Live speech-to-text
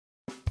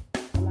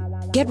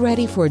Get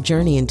ready for a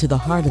journey into the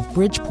heart of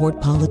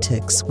Bridgeport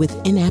politics with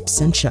In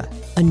Absentia,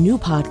 a new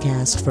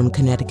podcast from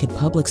Connecticut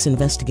Public's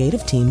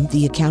investigative team,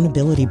 The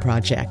Accountability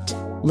Project.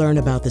 Learn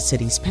about the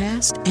city's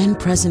past and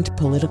present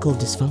political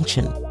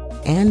dysfunction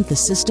and the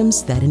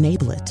systems that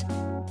enable it.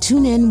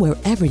 Tune in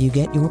wherever you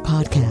get your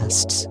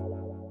podcasts.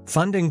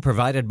 Funding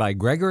provided by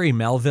Gregory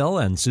Melville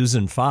and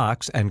Susan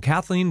Fox and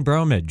Kathleen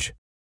Bromage.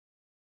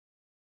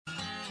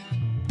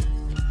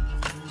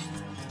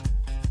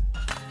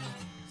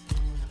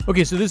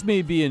 Okay, so this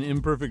may be an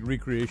imperfect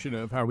recreation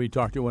of how we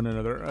talk to one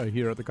another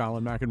here at the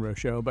Colin McEnroe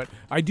Show, but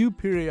I do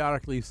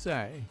periodically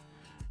say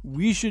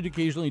we should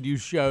occasionally do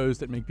shows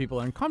that make people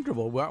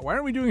uncomfortable. Why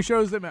aren't we doing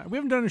shows that we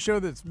haven't done a show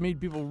that's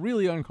made people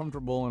really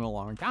uncomfortable in a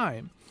long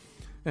time?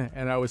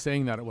 And I was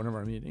saying that at one of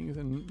our meetings,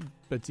 and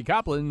Betsy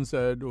Kaplan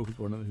said,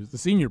 who's the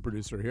senior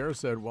producer here,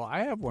 said, well, I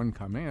have one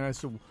coming. And I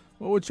said,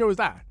 well, what show is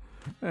that?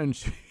 And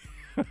she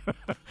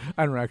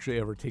I don't actually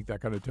ever take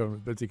that kind of tone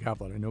with Betsy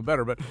Kaplan. I know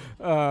better, but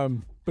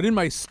in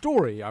my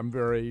story, I'm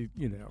very,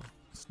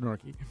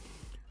 snarky.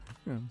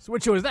 So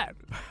what show is that?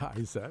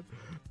 I said.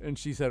 And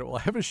she said, well,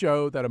 I have a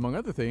show that, among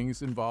other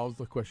things, involves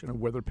the question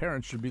of whether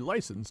parents should be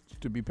licensed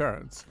to be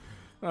parents.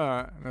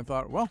 And I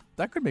thought, well,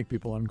 that could make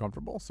people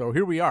uncomfortable. So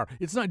here we are.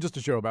 It's not just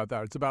a show about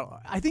that.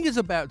 I think it's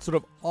about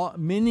sort of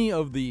many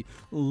of the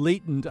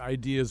latent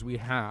ideas we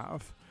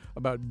have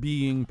about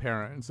being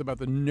parents, about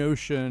the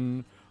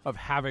notion of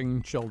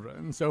having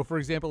children. So, for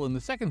example, in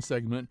the second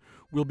segment,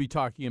 we'll be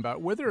talking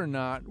about whether or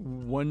not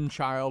one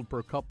child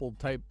per couple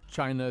type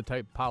China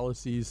type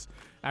policies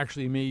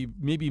actually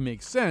maybe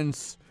make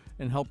sense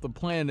and help the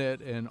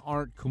planet and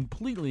aren't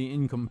completely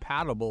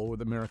incompatible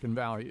with American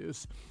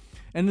values.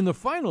 And in the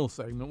final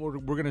segment, we're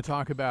going to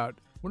talk about,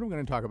 what are we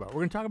going to talk about?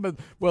 We're going to talk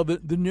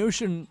about, the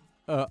notion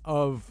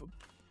of,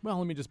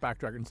 let me just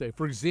backtrack and say,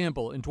 for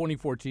example, in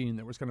 2014,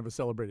 there was kind of a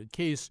celebrated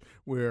case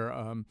where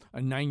a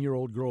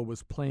 9-year-old girl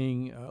was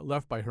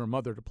left by her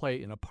mother to play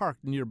in a park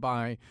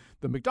nearby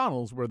the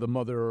McDonald's where the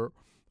mother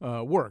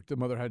worked. The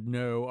mother had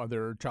no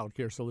other child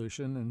care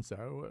solution, and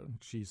so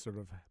she sort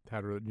of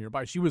had her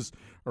nearby. She was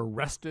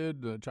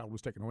arrested. The child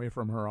was taken away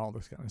from her, all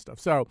this kind of stuff.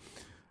 So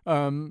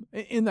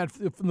in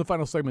the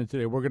final segment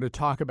today, we're going to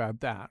talk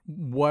about that.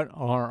 What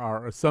are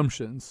our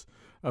assumptions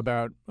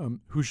about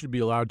who should be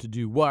allowed to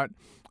do what,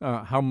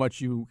 how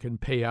much you can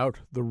pay out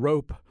the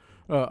rope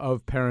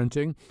of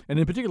parenting. And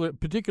in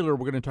particular,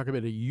 we're going to talk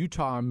about a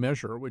Utah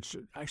measure, which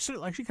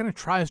actually kind of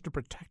tries to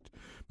protect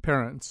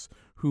parents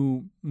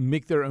who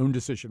make their own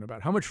decision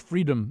about how much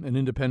freedom and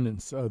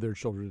independence their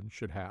children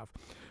should have.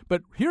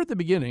 But here at the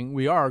beginning,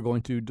 we are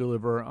going to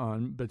deliver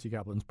on Betsy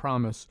Kaplan's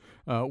promise.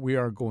 We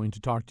are going to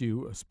talk to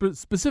you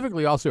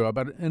specifically also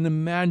about an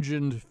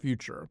imagined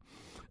future.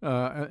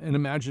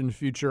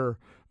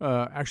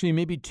 Actually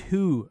maybe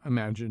two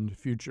imagined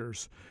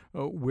futures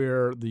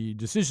where the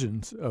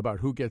decisions about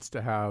who gets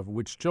to have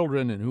which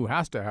children and who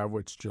has to have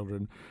which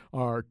children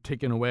are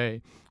taken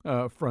away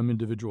from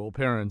individual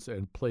parents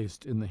and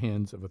placed in the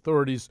hands of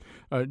authorities.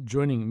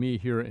 Joining me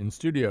here in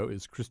studio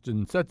is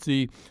Kristen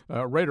Setzi,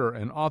 writer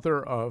and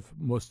author of,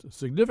 most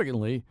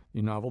significantly,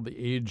 the novel The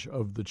Age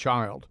of the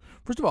Child.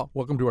 First of all,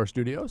 welcome to our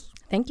studios.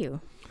 Thank you.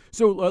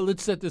 So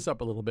let's set this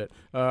up a little bit.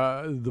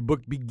 The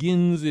book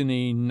begins in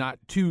a not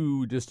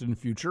too distant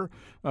future,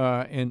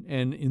 and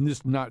in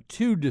this not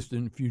too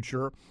distant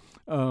future,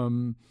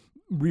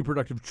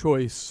 reproductive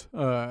choice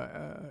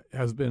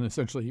has been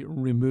essentially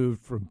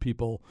removed from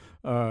people.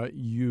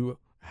 You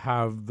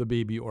have the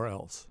baby or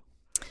else.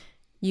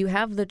 You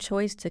have the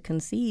choice to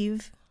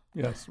conceive.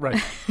 Yes,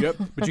 right. Yep.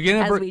 But you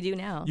can't have as we do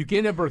now. You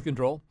can't have birth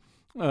control.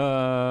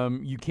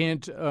 You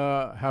can't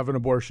have an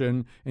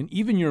abortion, and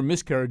even your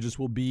miscarriages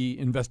will be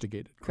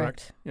investigated,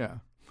 correct? Yeah.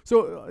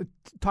 So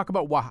talk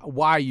about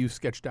why you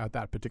sketched out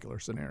that particular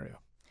scenario.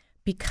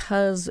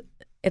 Because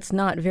it's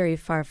not very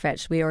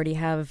far-fetched. We already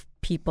have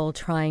people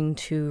trying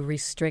to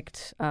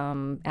restrict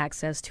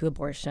access to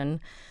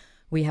abortion.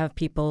 We have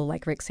people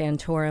like Rick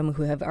Santorum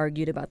who have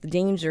argued about the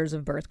dangers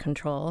of birth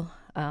control.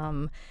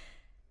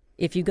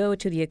 If you go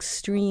to the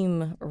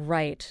extreme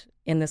right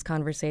in this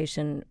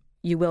conversation,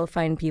 you will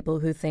find people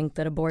who think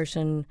that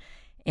abortion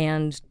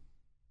and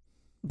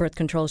birth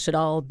control should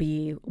all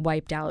be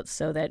wiped out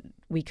so that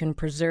we can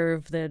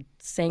preserve the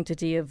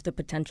sanctity of the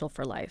potential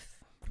for life.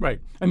 Right.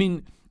 I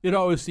mean, it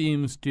always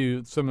seems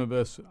to some of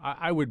us,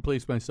 I would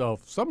place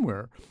myself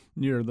somewhere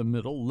near the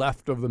middle,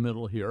 left of the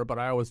middle here, but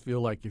I always feel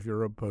like if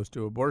you're opposed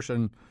to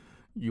abortion,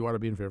 you ought to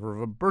be in favor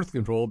of a birth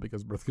control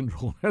because birth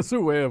control has a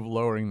way of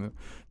lowering the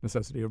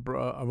necessity of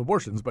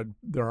abortions. But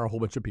there are a whole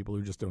bunch of people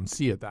who just don't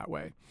see it that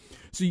way.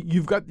 So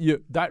you've got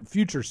that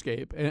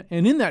futurescape.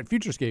 And in that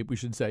futurescape, we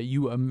should say,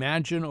 you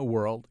imagine a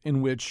world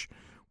in which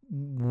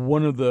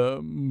one of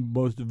the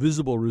most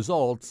visible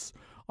results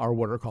are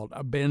what are called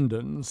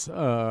abandons,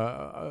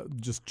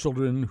 just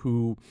children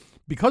who,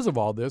 because of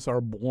all this,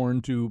 are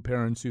born to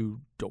parents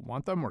who don't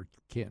want them or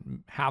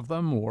can't have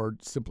them or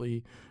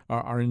simply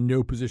are in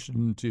no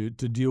position to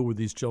deal with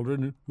these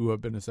children who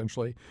have been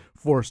essentially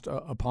forced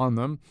upon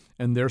them.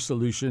 And their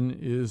solution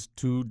is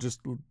to just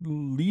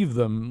leave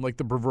them like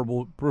the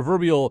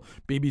proverbial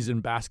babies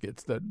in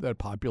baskets that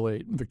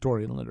populate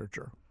Victorian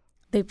literature.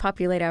 They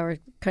populate our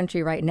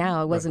country right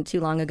now. It wasn't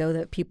too long ago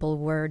that people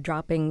were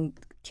dropping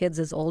kids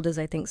as old as,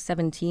 I think,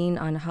 17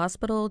 on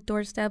hospital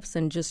doorsteps.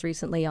 And just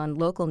recently on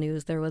local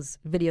news, there was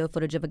video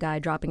footage of a guy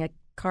dropping a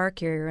car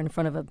carrier in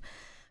front of a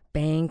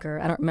bank,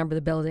 or I don't remember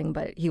the building,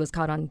 but he was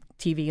caught on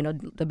TV,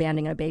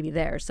 abandoning a baby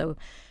there. So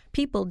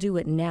people do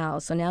it now.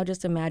 So now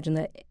just imagine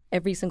that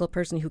every single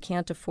person who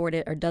can't afford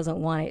it or doesn't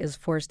want it is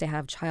forced to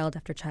have child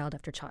after child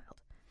after child.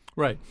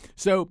 Right.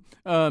 So,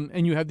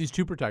 and you have these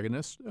two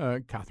protagonists,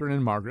 Catherine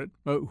and Margaret,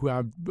 who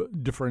have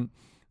different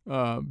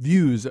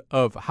views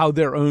of how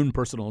their own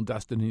personal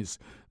destinies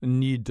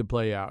need to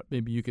play out.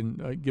 Maybe you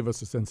can give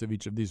us a sense of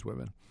each of these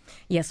women.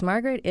 Yes,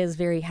 Margaret is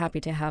very happy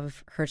to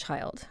have her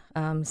child.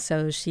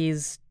 So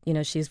she's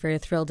very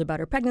thrilled about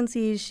her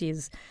pregnancy.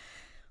 She's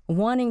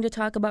wanting to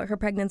talk about her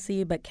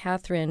pregnancy, but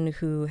Catherine,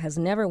 who has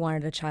never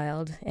wanted a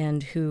child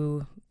and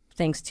who,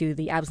 thanks to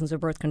the absence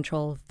of birth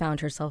control, found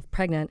herself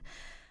pregnant,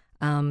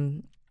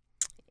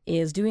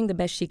 is doing the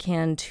best she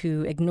can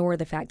to ignore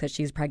the fact that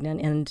she's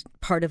pregnant. And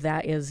part of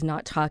that is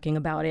not talking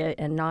about it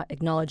and not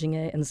acknowledging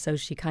it. And so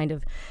she kind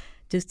of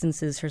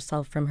distances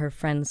herself from her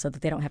friends so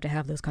that they don't have to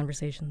have those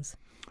conversations.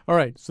 All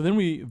right. So then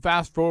we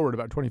fast forward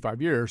about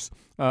 25 years.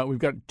 We've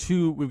got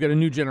a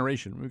new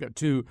generation. We've got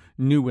two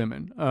new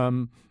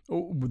women.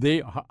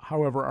 They,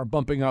 however, are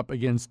bumping up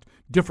against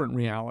different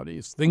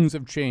realities. Things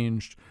have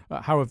changed.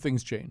 How have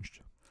things changed?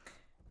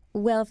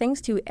 Well,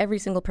 thanks to every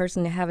single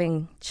person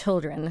having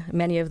children,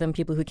 many of them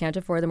people who can't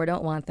afford them or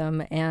don't want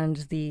them, and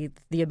the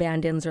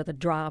abandons or the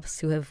drops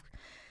who have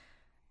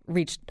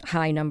reached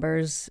high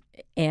numbers,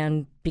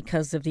 and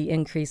because of the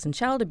increase in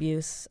child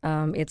abuse,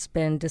 it's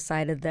been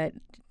decided that,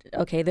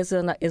 okay, this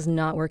is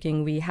not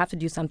working. We have to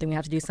do something. We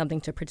have to do something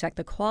to protect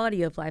the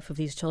quality of life of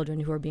these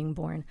children who are being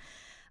born.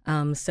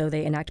 So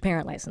they enact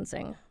parent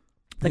licensing.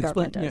 The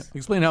government does. Yeah,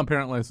 explain how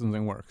parent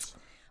licensing works.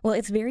 Well,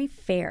 it's very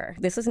fair.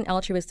 This is an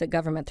altruistic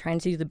government trying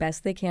to do the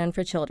best they can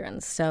for children.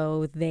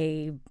 So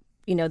they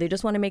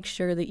just want to make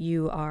sure that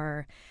you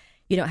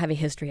don't have a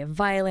history of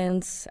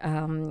violence,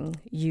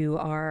 you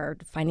are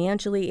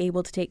financially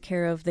able to take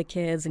care of the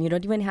kids, and you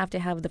don't even have to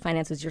have the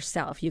finances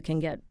yourself. You can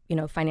get,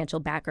 financial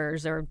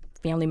backers or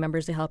family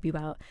members to help you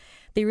out.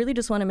 They really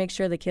just want to make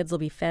sure the kids will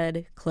be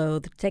fed,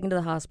 clothed, taken to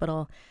the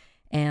hospital,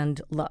 and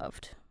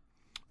loved.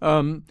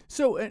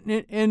 So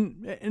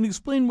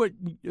explain what.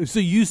 So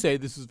you say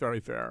this is very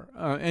fair,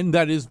 and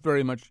that is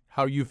very much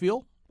how you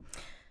feel.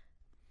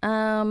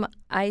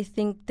 I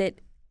think that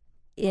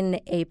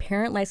in a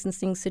parent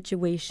licensing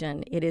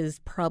situation, it is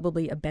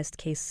probably a best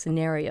case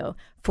scenario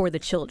for the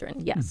children.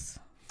 Yes.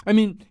 I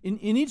mean, in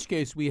each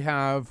case, we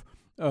have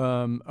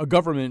a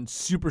government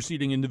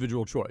superseding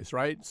individual choice,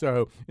 right?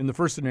 So in the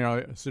first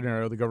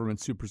scenario, the government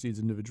supersedes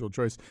individual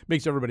choice,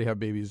 makes everybody have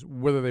babies,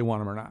 whether they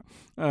want them or not.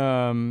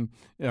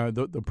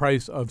 The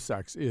price of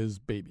sex is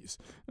babies.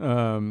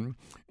 In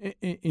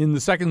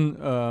the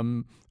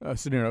second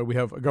scenario, we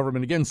have a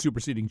government, again,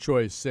 superseding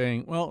choice,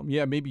 saying, well,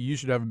 yeah, maybe you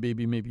should have a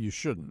baby, maybe you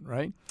shouldn't,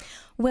 right?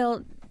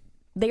 Well,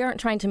 they aren't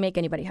trying to make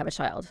anybody have a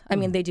child. I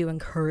mean, they do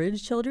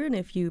encourage children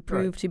if you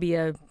prove to be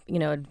a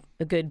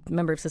good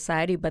member of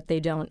society, but they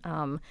don't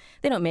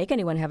make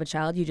anyone have a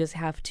child. You just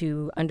have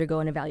to undergo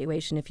an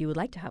evaluation if you would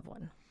like to have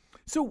one.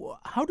 So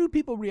how do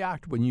people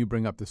react when you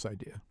bring up this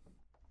idea?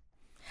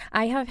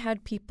 I have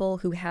had people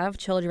who have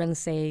children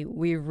say,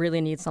 we really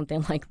need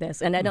something like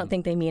this. And I don't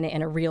think they mean it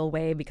in a real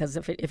way, because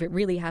if it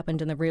really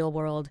happened in the real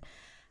world,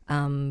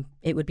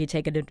 it would be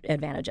taken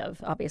advantage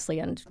of, obviously.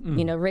 And,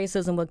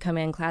 racism would come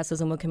in,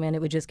 classism would come in.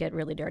 It would just get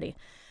really dirty.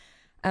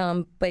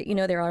 But,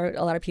 there are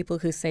a lot of people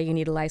who say you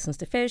need a license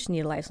to fish, you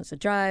need a license to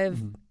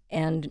drive.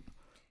 And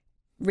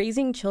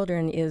raising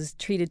children is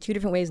treated two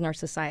different ways in our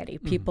society.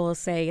 People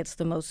say it's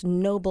the most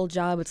noble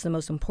job, it's the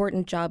most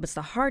important job, it's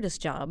the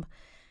hardest job.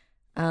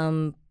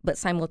 But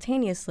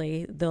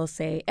simultaneously, they'll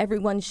say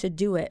everyone should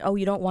do it. Oh,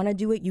 you don't want to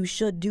do it? You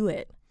should do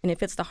it. And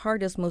if it's the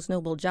hardest, most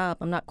noble job,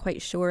 I'm not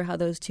quite sure how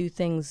those two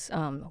things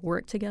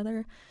work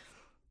together.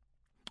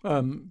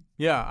 I'm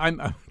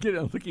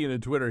looking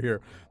at Twitter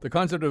here. The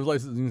concept of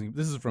licensing,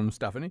 this is from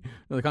Stephanie.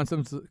 The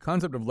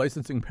concept of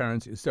licensing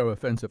parents is so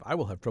offensive, I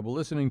will have trouble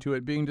listening to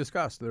it being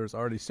discussed. There is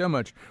already so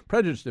much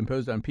prejudice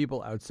imposed on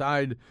people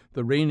outside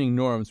the reigning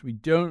norms. We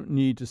don't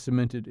need to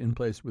cement it in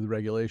place with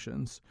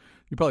regulations.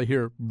 You probably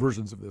hear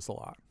versions of this a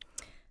lot.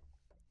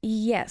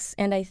 Yes,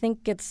 and I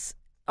think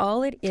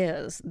all it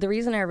is. The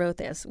reason I wrote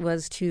this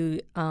was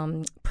to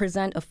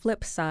present a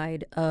flip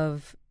side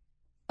of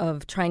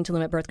trying to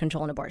limit birth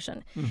control and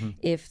abortion.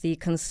 If the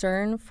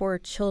concern for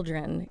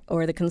children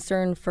or the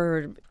concern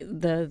for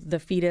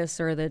the fetus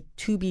or the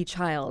to-be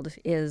child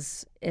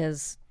is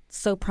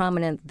so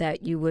prominent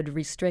that you would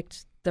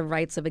restrict the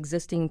rights of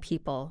existing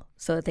people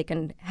so that they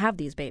can have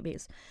these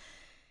babies.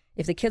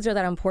 If the kids are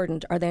that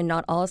important, are they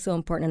not also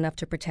important enough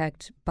to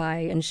protect by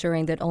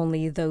ensuring that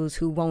only those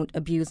who won't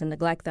abuse and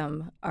neglect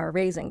them are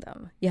raising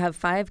them? You have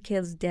 5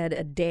 kids dead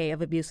a day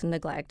of abuse and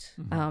neglect,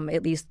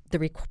 at least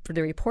for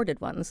the reported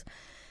ones.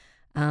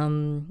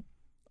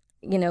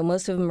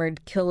 Most of them are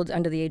killed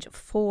under the age of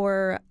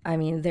 4. I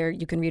mean,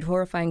 you can read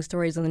horrifying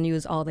stories on the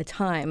news all the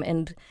time.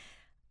 And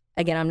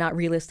again, I'm not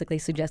realistically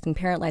suggesting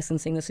parent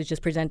licensing. This is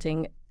just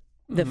presenting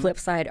the flip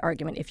side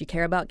argument. If you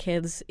care about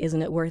kids,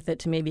 isn't it worth it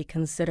to maybe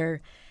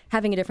consider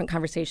having a different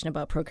conversation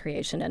about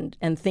procreation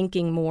and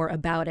thinking more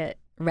about it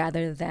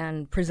rather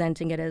than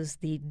presenting it as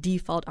the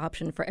default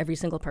option for every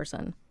single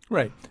person?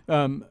 Right.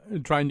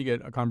 Trying to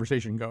get a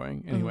conversation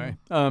going anyway.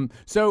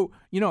 So,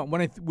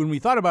 when we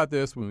thought about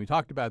this, when we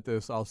talked about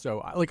this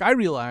also, I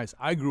realized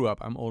I grew up,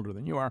 I'm older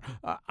than you are,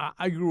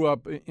 I grew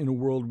up in a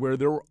world where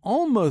there were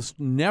almost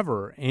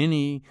never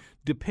any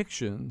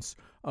depictions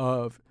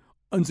of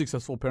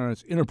unsuccessful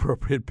parents,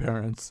 inappropriate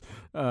parents,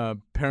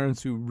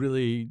 parents who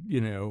really,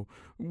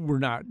 were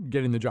not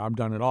getting the job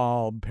done at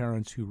all,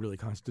 parents who really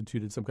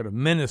constituted some kind of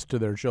menace to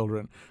their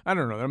children. I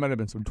don't know. There might have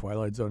been some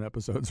Twilight Zone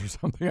episodes or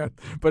something.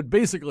 But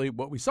basically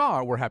what we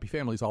saw were happy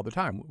families all the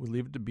time. We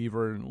Leave It to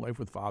Beaver and Life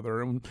with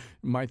Father and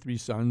My 3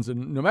 Sons.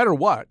 And no matter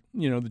what,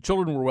 the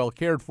children were well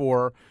cared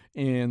for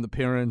and the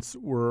parents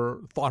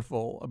were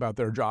thoughtful about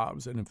their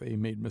jobs. And if they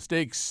made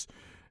mistakes,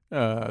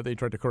 they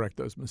tried to correct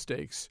those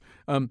mistakes.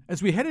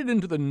 As we headed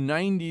into the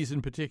 90s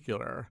in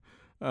particular,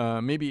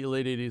 maybe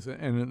late 80s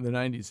and the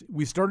 90s,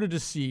 we started to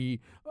see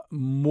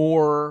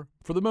more,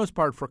 for the most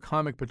part, for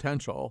comic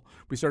potential.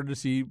 We started to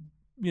see,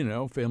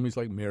 families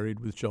like Married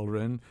with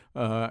Children,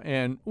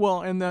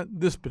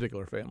 this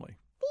particular family.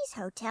 These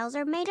hotels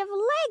are made of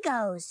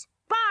Legos.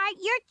 Bart,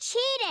 you're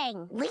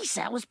cheating.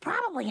 Lisa, it was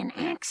probably an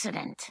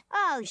accident.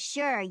 Oh,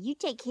 sure. You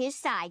take his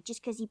side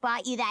just because he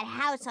bought you that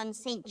house on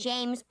St.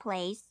 James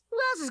Place. Who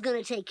else is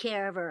going to take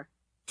care of her?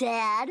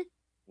 Dad?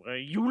 Well,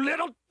 you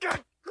little...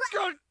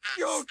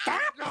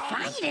 Stop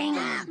fighting!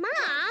 Mom,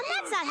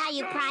 that's not how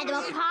you pry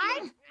them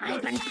apart.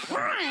 I've been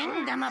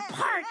prying them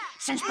apart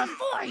since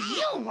before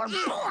you were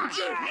born.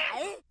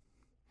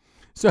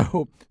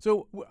 So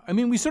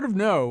we sort of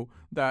know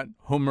that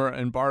Homer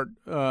and Bart,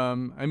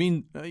 on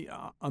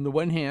the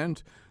one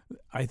hand,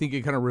 I think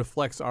it kind of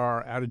reflects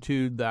our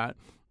attitude that,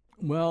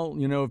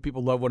 if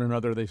people love one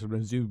another, they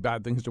sometimes do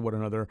bad things to one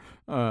another.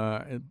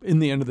 In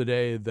the end of the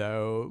day,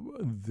 though,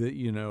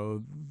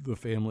 the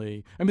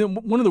family.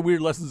 One of the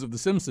weird lessons of The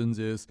Simpsons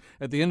is,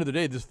 at the end of the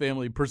day, this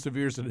family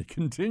perseveres and it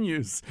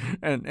continues,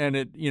 and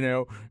it,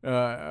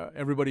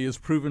 everybody is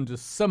proven to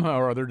somehow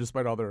or other,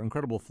 despite all their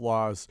incredible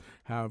flaws,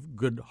 have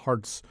good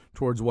hearts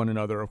towards one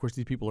another. Of course,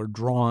 these people are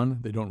drawn;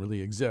 they don't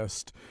really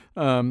exist.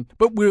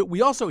 But we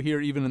also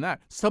hear, even in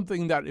that,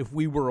 something that if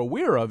we were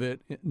aware of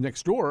it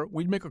next door,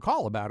 we'd make a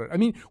call about it.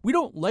 We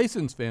don't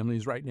license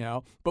families right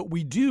now, but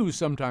we do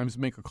sometimes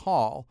make a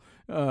call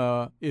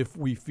if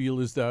we feel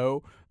as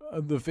though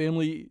the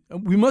family,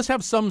 we must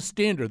have some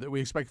standard that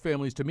we expect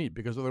families to meet,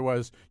 because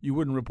otherwise you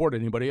wouldn't report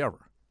anybody ever.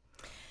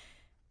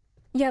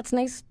 Yeah, it's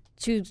nice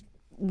to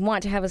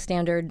want to have a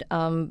standard.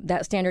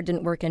 That standard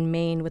didn't work in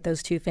Maine with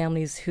those 2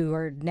 families who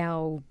are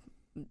now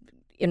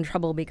in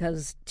trouble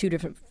because 2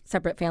 different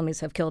separate families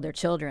have killed their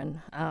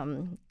children.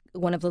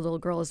 One of the little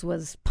girls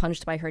was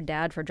punched by her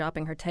dad for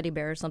dropping her teddy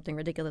bear or something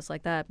ridiculous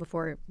like that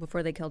before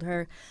they killed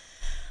her.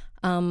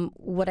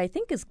 What I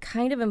think is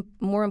kind of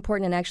more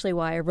important, and actually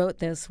why I wrote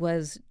this,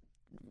 was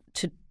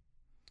to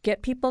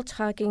get people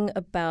talking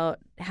about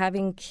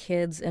having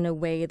kids in a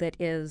way that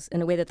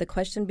the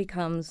question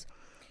becomes,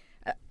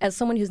 as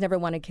someone who's never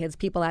wanted kids,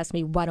 people ask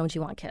me, why don't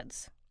you want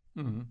kids?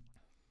 Mm-hmm.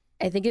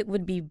 I think it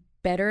would be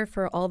better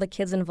for all the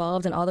kids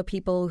involved and all the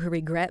people who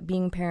regret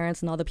being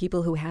parents and all the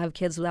people who have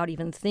kids without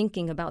even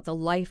thinking about the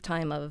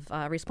lifetime of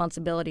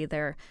responsibility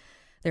they're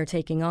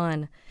taking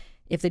on.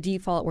 If the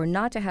default were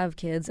not to have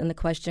kids and the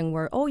question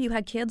were, oh, you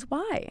had kids,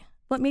 why?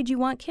 What made you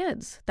want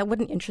kids? That would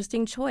be an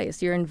interesting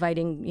choice. You're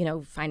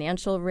inviting,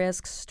 financial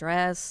risks,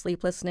 stress,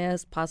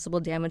 sleeplessness, possible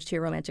damage to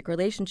your romantic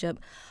relationship,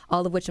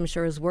 all of which I'm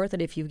sure is worth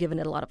it if you've given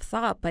it a lot of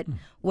thought. But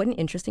what an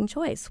interesting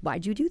choice.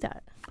 Why'd you do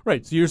that?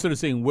 Right. So you're sort of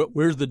saying,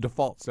 where's the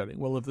default setting?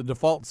 Well, if the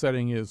default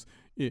setting is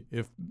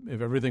if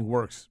everything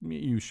works,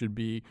 you should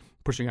be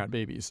pushing out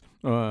babies,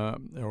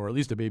 or at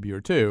least a baby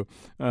or 2,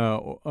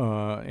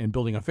 and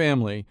building a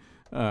family.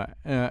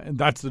 And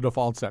that's the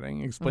default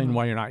setting. Explain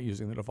why you're not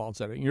using the default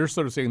setting. You're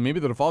sort of saying maybe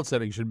the default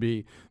setting should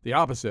be the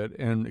opposite,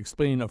 and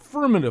explain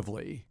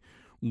affirmatively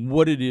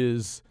what it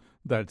is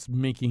that's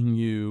making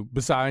you,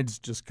 besides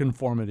just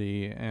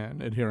conformity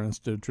and adherence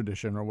to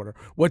tradition or whatever,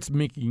 what's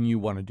making you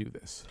want to do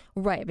this?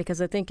 Right,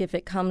 because I think if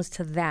it comes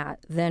to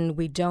that, then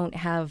we don't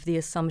have the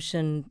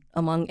assumption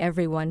among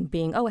everyone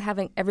being,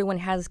 everyone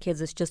has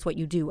kids, it's just what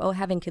you do. Oh,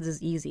 having kids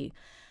is easy,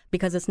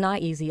 because it's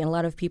not easy, and a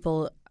lot of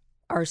people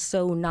are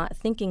so not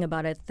thinking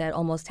about it that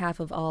almost half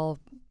of all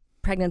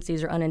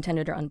pregnancies are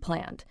unintended or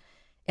unplanned.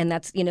 And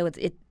that's,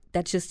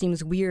 that just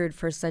seems weird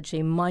for such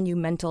a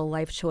monumental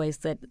life choice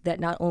that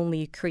not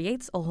only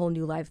creates a whole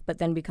new life, but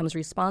then becomes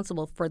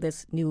responsible for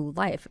this new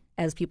life.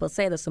 As people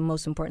say, that's the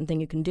most important thing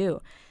you can do.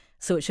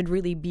 So it should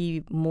really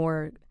be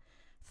more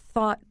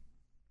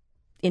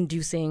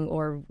thought-inducing,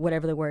 or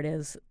whatever the word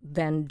is,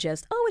 than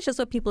just, oh, it's just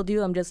what people do.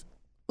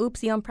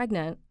 Oopsie, I'm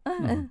pregnant.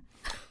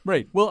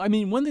 Right. Well, I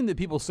mean, one thing that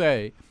people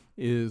say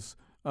is,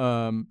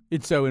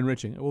 it's so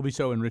enriching. It will be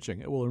so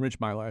enriching. It will enrich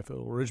my life. It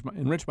will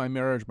enrich my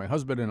marriage. My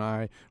husband and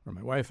I, or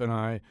my wife and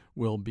I,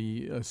 will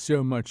be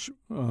so much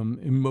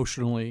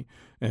emotionally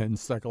and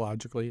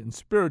psychologically and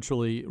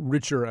spiritually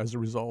richer as a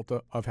result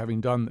of having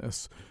done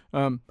this.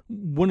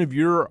 One of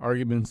your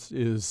arguments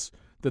is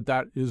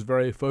that is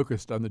very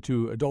focused on the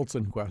two adults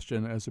in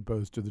question as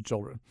opposed to the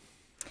children.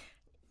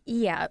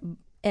 Yeah.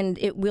 And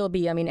it will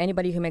be. I mean,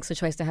 anybody who makes the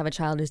choice to have a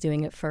child is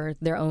doing it for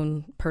their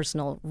own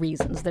personal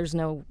reasons. There's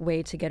no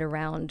way to get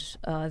around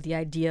the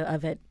idea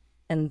of it.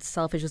 And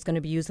selfish is going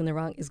to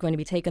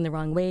be taken the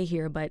wrong way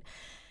here. But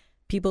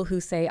people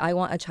who say, I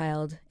want a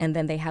child, and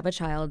then they have a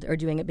child, are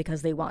doing it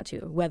because they want to,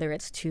 whether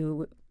it's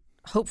to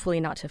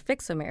hopefully not to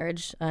fix a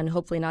marriage and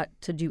hopefully not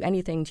to do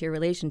anything to your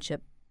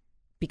relationship,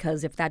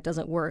 because if that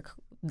doesn't work,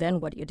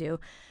 then what do you do?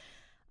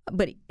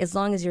 But as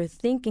long as you're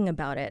thinking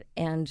about it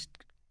and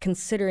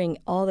considering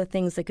all the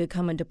things that could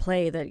come into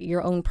play, that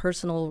your own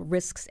personal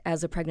risks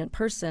as a pregnant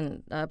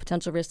person,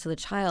 potential risk to the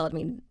child. I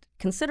mean,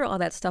 consider all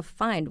that stuff,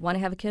 fine. Want to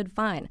have a kid,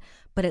 fine.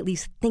 But at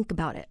least think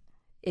about it.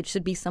 It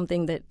should be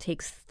something that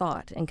takes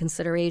thought and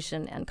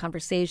consideration and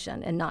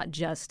conversation, and not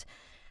just,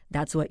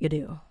 that's what you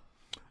do.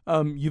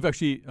 You've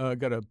actually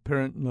got a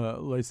parent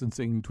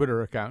licensing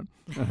Twitter account.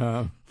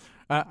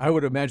 I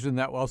would imagine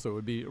that also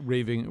would be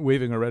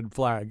waving a red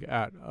flag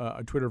at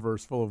a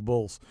Twitterverse full of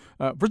bulls.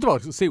 First of all,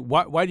 say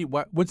why do you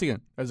once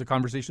again, as a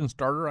conversation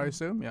starter, I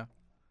assume, yeah.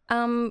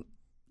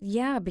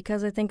 Yeah,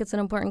 because I think it's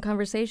an important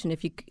conversation.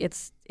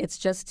 It's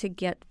just to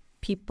get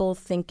people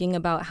thinking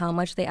about how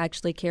much they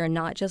actually care,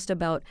 not just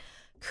about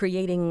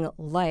creating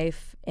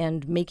life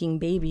and making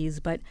babies,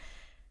 but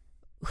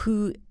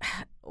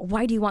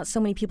why do you want so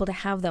many people to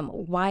have them?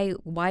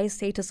 Why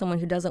say to someone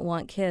who doesn't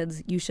want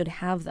kids, you should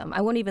have them?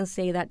 I won't even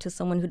say that to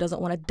someone who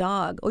doesn't want a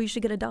dog. Oh, you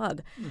should get a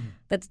dog.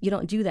 Mm-hmm. You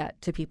don't do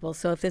that to people.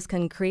 So if this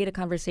can create a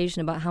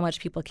conversation about how much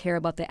people care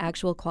about the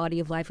actual quality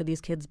of life of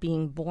these kids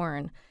being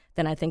born,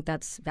 then I think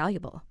that's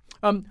valuable.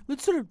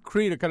 Let's sort of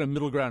create a kind of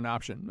middle ground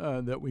option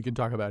that we can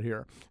talk about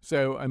here.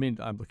 So, I mean,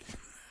 I'm looking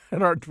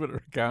at our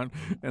Twitter account,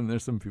 and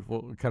there's some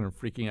people kind of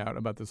freaking out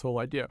about this whole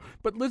idea.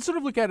 But let's sort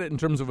of look at it in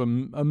terms of a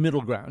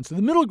middle ground. So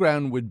the middle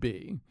ground would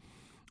be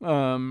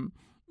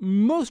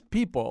most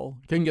people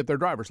can get their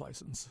driver's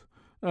license.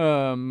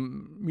 I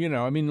mean,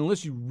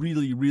 unless you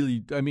really,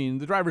 really, I mean,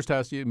 the driver's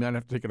test, you might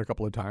have to take it a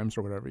couple of times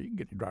or whatever. You can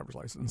get your driver's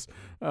license.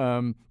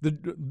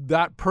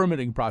 That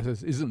permitting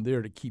process isn't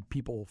there to keep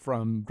people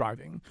from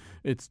driving.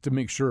 It's to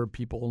make sure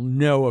people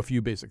know a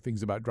few basic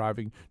things about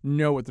driving,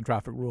 know what the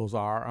traffic rules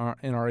are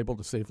and are able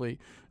to safely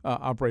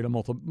operate a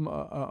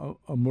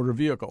motor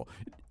vehicle.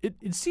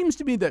 It seems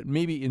to me that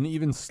maybe an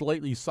even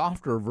slightly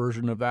softer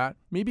version of that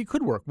maybe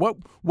could work. What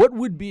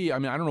would be, I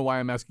mean, I don't know why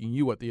I'm asking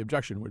you what the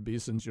objection would be,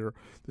 since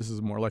this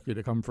is more likely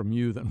to come from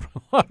you than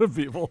from a lot of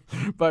people.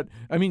 But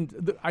I mean,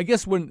 I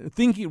guess when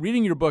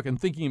reading your book and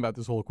thinking about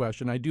this whole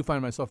question, I do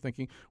find myself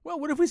thinking, well,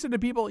 what if we said to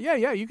people, yeah,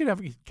 you can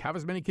have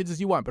as many kids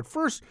as you want, but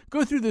first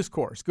go through this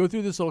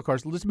little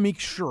course. Let's make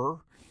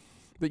sure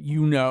that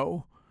you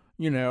know,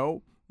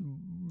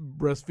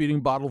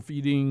 breastfeeding, bottle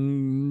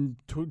feeding,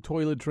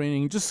 toilet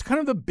training, just kind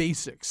of the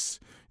basics,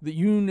 that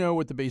you know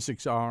what the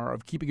basics are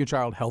of keeping a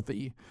child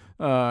healthy,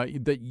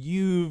 that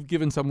you've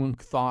given some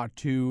thought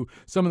to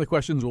some of the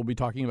questions we'll be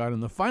talking about in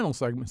the final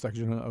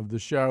section of the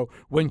show.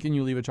 When can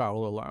you leave a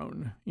child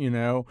alone?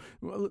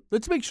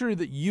 Let's make sure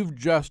that you've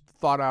just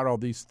thought out all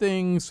these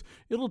things.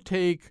 It'll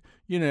take,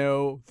 3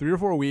 or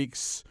 4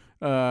 weeks,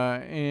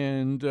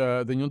 and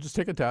then you'll just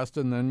take a test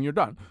and then you're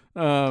done.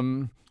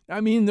 I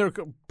mean, there are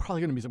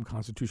probably going to be some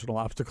constitutional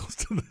obstacles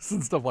to this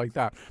and stuff like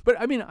that. But,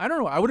 I mean, I don't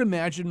know. I would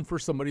imagine for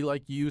somebody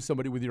like you,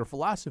 somebody with your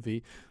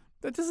philosophy,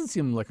 that doesn't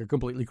seem like a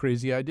completely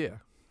crazy idea.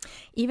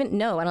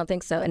 No, I don't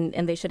think so.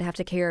 And they should have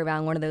to carry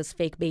around one of those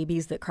fake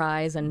babies that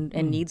cries and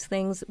needs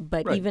things.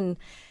 But right. Even,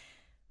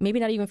 maybe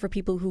not even for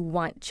people who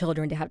want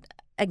children to have,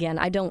 again,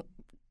 I don't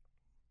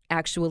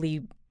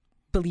actually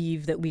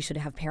believe that we should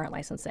have parent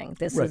licensing.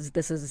 This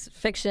is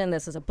fiction.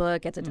 This is a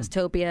book. It's a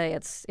dystopia.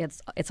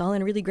 It's all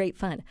in really great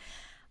fun.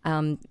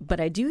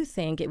 But I do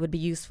think it would be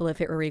useful if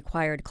it were a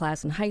required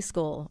class in high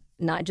school,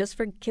 not just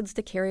for kids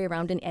to carry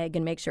around an egg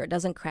and make sure it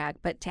doesn't crack,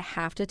 but to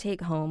have to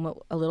take home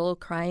a little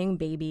crying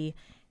baby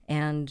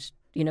and,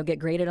 get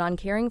graded on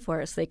caring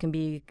for it, so they can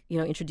be,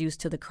 introduced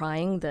to the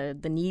crying, the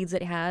needs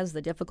it has,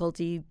 the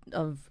difficulty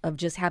of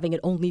just having it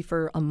only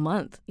for a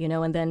month,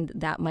 and then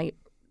that might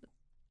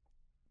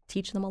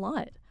teach them a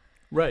lot.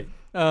 Right.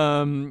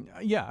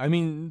 Yeah. I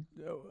mean,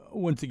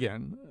 once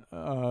again,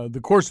 the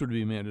course would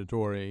be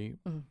mandatory.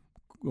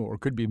 Or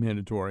could be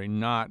mandatory,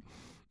 not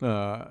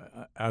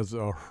as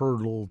a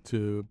hurdle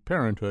to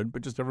parenthood,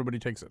 but just everybody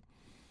takes it.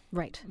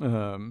 Right.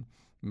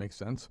 Makes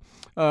sense.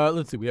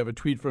 Let's see. We have a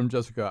tweet from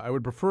Jessica. I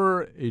would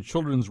prefer a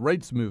children's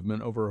rights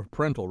movement over a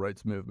parental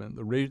rights movement.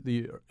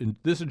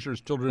 This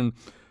ensures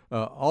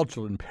all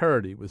children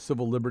parity with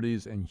civil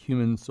liberties and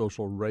human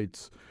social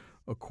rights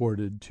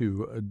accorded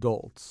to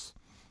adults.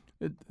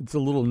 It's a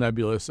little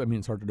nebulous. I mean,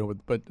 it's hard to know,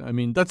 but I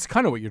mean, that's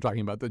kind of what you're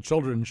talking about, that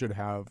children should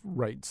have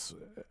rights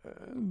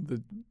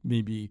that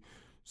maybe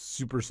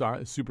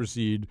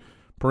supersede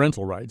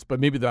parental rights, but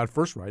maybe that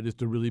first right is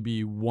to really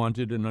be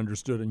wanted and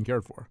understood and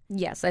cared for.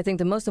 Yes, I think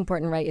the most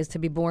important right is to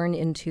be born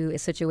into a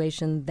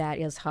situation that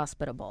is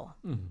hospitable.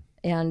 Mm-hmm.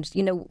 And,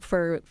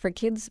 for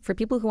kids, for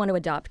people who want to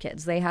adopt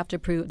kids, they have to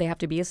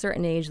be a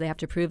certain age. They have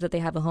to prove that they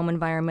have a home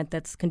environment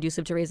that's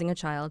conducive to raising a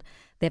child.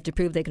 They have to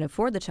prove they can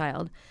afford the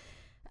child.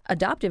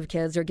 Adoptive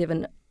kids are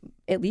given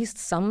at least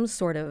some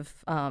sort of,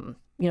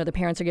 the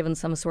parents are given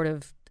some sort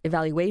of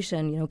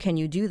evaluation. Can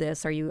you do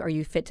this? Are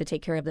you fit to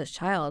take care of this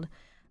child?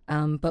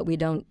 But we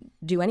don't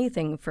do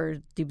anything for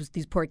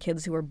these poor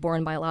kids who are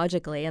born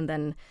biologically,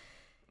 and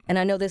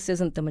I know this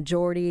isn't the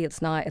majority.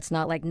 It's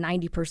not like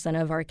 90%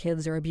 of our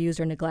kids are abused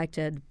or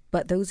neglected.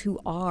 But those who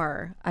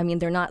are,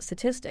 they're not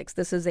statistics.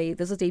 This is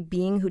a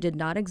being who did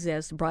not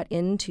exist, brought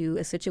into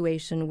a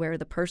situation where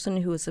the person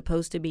who is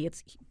supposed to be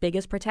its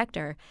biggest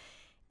protector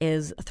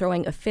is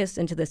throwing a fist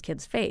into this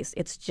kid's face.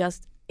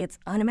 It's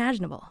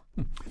unimaginable.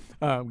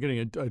 I'm getting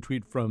a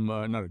tweet from,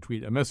 a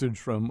message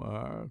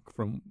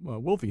from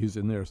Wolfie, who's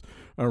in there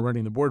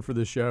running the board for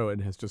this show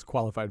and has just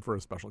qualified for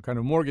a special kind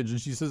of mortgage.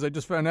 And she says, I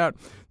just found out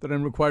that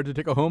I'm required to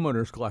take a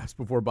homeowner's class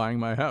before buying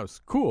my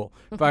house. Cool.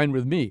 Fine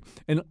with me.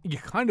 And you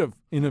kind of,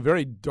 in a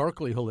very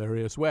darkly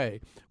hilarious way,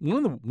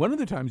 one of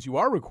the times you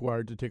are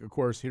required to take a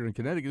course here in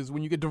Connecticut is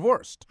when you get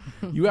divorced.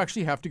 You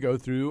actually have to go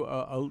through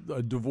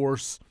a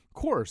divorce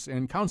course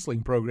and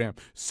counseling program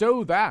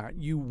so that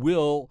you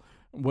will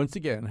once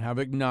again have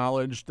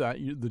acknowledged that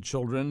the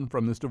children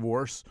from this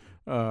divorce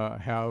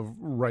have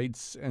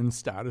rights and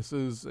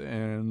statuses,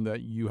 and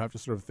that you have to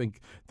sort of think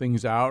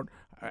things out.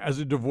 As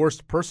a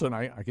divorced person,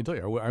 I can tell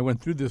you, I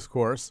went through this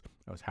course.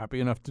 I was happy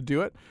enough to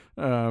do it.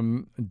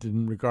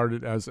 Didn't regard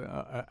it as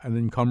an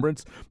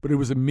encumbrance, but it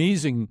was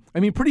amazing. I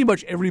mean, pretty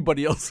much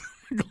everybody else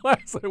in the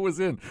class I was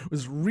in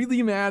was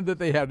really mad that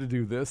they had to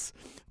do this,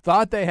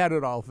 thought they had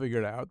it all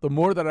figured out. The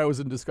more that I was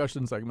in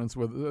discussion sections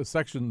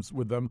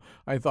with them,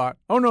 I thought,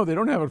 oh, no, they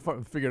don't have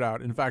it figured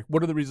out. In fact,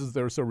 one of the reasons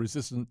they're so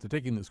resistant to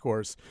taking this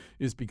course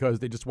is because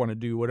they just want to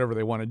do whatever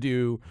they want to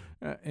do,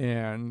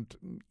 and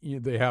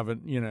they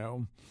haven't,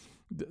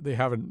 they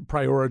haven't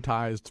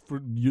prioritized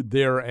for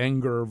their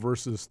anger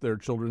versus their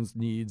children's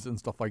needs and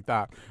stuff like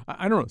that.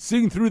 I don't know.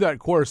 Sitting through that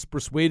course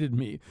persuaded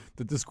me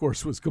that this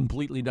course was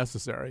completely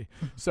necessary.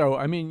 So,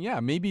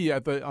 maybe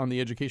on the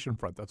education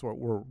front, that's what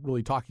we're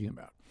really talking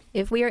about.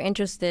 If we are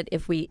interested,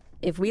 if we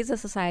as a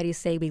society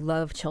say we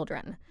love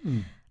children,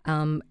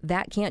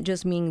 that can't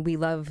just mean we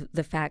love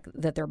the fact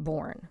that they're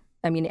born.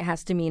 It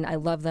has to mean I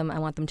love them. I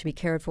want them to be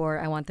cared for.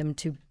 I want them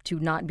to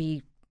not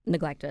be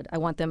neglected. I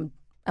want them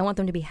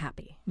to be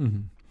happy.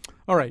 Mm-hmm.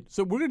 All right.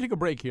 So we're going to take a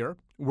break here.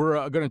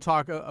 We're going to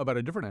talk about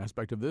a different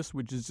aspect of this,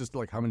 which is just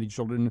like how many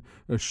children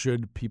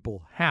should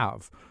people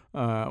have,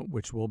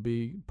 which will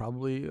be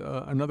probably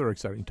another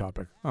exciting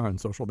topic on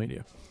social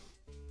media.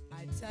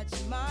 I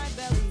touched my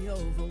belly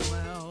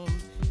overwhelmed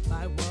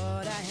by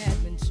what I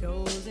had been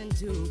chosen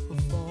to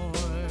perform.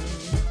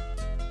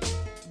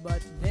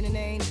 But then an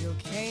angel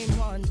came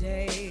one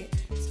day,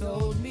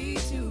 told me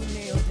to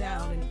kneel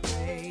down and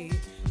pray.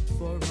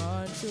 For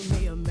unto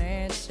me a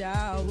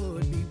man-child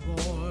would be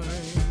born.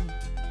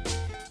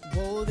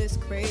 Oh, this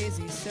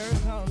crazy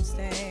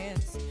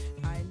circumstance,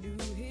 I knew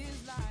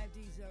his life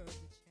deserved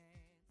a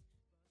chance.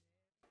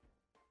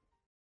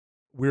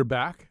 We're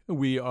back.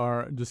 We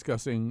are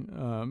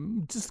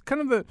discussing just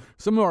kind of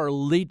some of our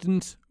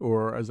latent,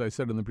 or as I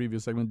said in the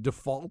previous segment,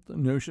 default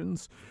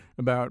notions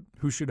about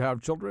who should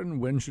have children,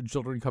 when should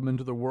children come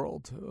into the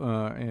world,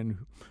 and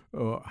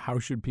how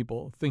should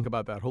people think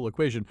about that whole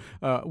equation.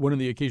 One of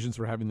the occasions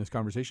for having this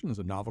conversation is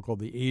a novel called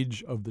The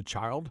Age of the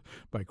Child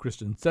by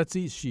Kristen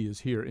Setzi. She is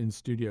here in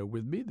studio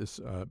with me. This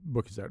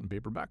book is out in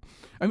paperback.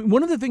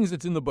 One of the things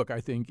that's in the book, I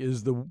think,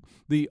 is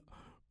the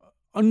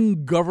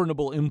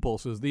ungovernable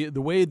impulses, the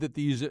way that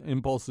these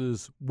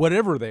impulses,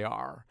 whatever they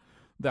are,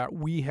 that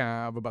we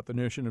have about the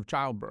notion of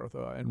childbirth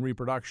and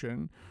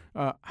reproduction,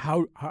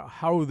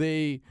 how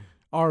they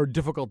are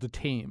difficult to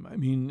tame.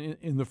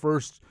 In the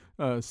first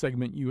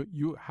segment,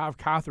 you have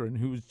Catherine,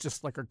 who's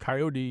just like a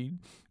coyote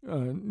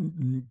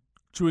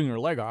chewing her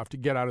leg off to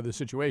get out of the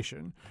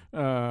situation,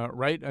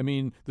 right?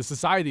 The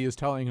society is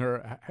telling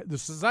her, the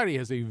society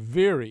has a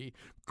very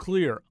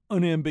clear,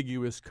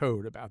 unambiguous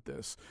code about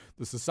this.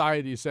 The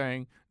society is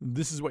saying,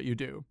 this is what you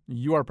do.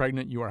 You are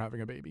pregnant, you are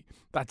having a baby.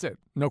 That's it.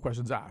 No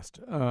questions asked.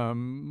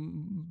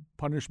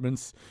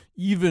 Punishments,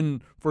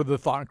 even for the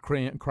thought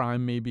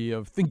crime maybe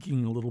of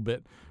thinking a little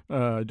bit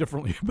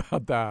differently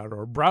about that,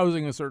 or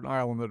browsing a certain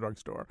aisle in the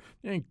drugstore.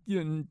 You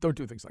don't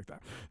do things like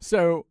that.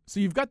 So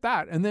you've got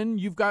that, and then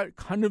you've got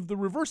kind of the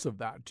reverse of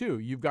that too.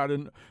 You've got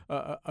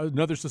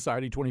another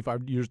society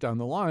 25 years down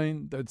the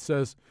line that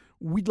says,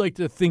 we'd like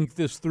to think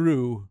this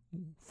through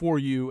for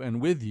you and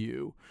with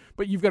you.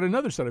 But you've got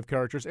another set of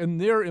characters,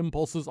 and their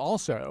impulses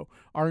also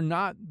are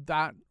not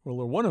that,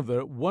 or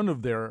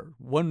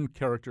one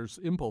character's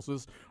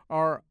impulses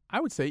are, I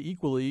would say,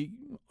 equally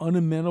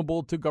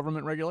unamenable to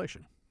government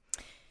regulation.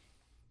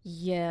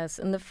 Yes,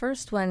 and the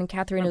first one,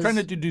 Catherine, I'm trying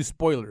not to do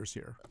spoilers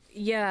here.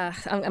 Yeah,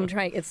 I'm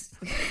trying.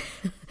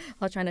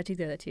 I'll try not to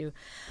do that too.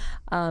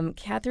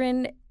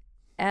 Catherine,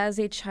 as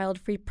a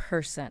child-free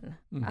person,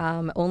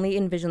 only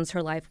envisions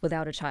her life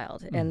without a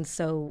child. And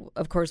so,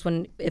 of course,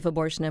 if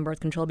abortion and birth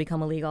control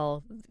become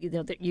illegal,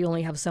 you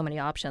only have so many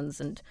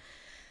options. And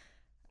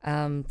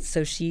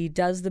so she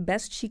does the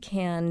best she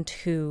can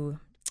to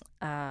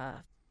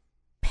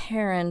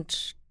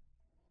parent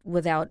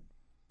without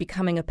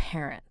becoming a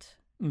parent.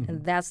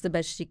 And that's the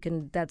best she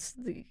can.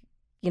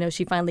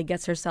 She finally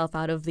gets herself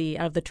out of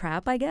the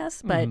trap, I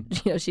guess. But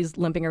she's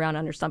limping around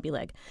on her stumpy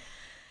leg.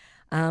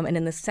 And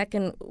in the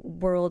second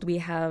world, we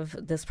have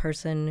this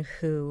person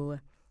who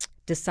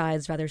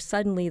decides rather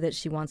suddenly that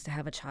she wants to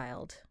have a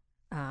child.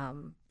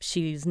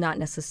 She's not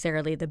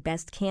necessarily the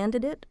best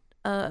candidate,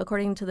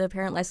 according to the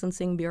Parent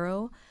Licensing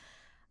Bureau.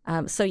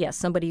 So yes,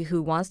 somebody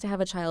who wants to have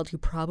a child who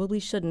probably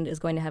shouldn't is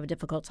going to have a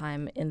difficult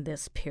time in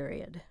this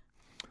period.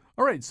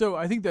 All right, so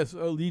I think that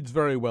leads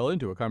very well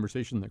into a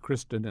conversation that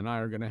Kristen and I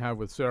are going to have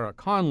with Sarah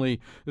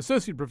Conley,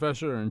 Associate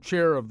Professor and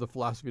Chair of the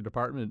Philosophy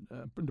Department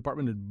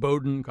at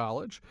Bowdoin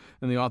College,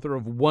 and the author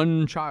of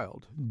One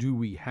Child, Do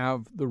We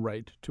Have the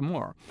Right to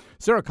More?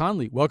 Sarah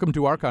Conley, welcome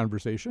to our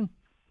conversation.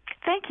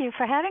 Thank you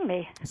for having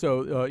me.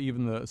 So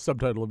even the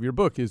subtitle of your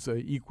book is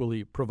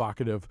equally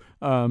provocative,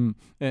 and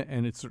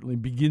it certainly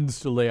begins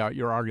to lay out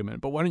your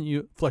argument. But why don't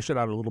you flesh it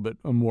out a little bit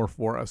more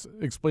for us?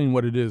 Explain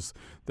what it is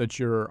that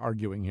you're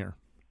arguing here.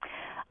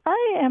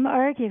 I am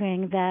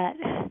arguing that,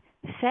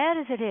 sad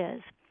as it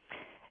is,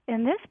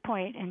 in this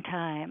point in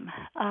time,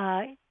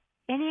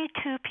 any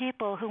two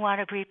people who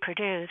want to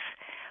reproduce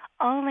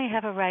only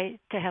have a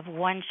right to have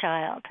one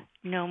child,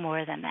 no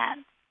more than that.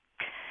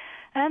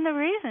 And the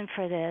reason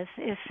for this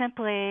is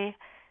simply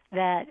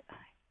that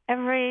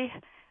every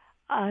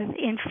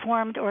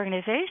informed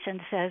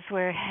organization says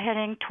we're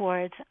heading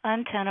towards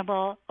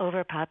untenable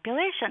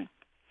overpopulation.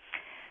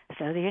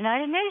 So the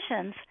United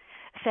Nations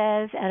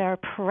says at our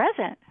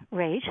present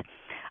rate,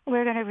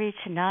 we're going to reach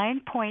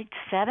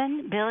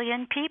 9.7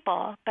 billion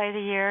people by the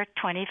year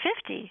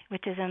 2050,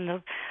 which is in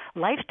the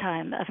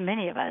lifetime of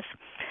many of us.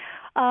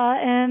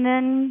 And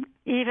then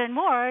even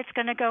more, it's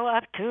going to go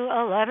up to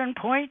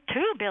 11.2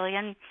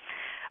 billion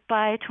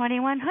by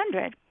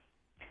 2100.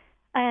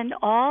 And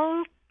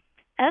all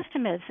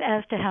estimates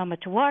as to how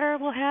much water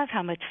we'll have,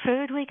 how much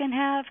food we can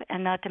have,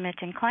 and not to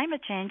mention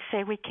climate change,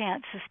 say we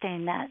can't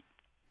sustain that.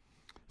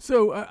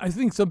 So I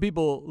think some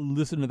people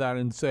listen to that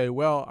and say,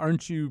 well,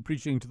 aren't you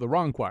preaching to the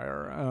wrong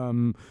choir?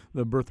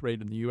 The birth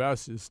rate in the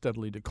U.S. is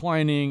steadily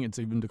declining. It's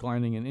even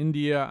declining in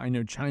India. I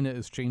know China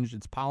has changed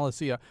its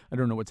policy. I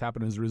don't know what's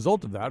happened as a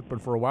result of that,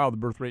 but for a while the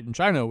birth rate in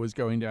China was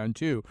going down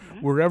too.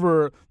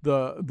 Wherever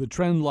the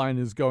trend line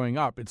is going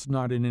up, it's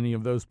not in any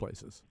of those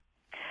places.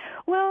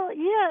 Well,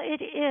 yeah,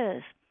 it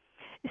is.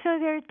 So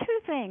there are two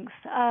things.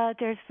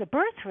 There's the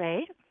birth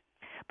rate,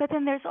 but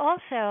then there's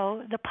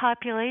also the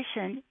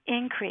population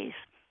increase.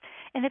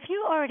 And if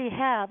you already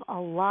have a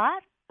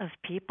lot of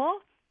people,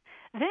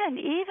 then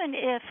even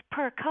if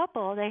per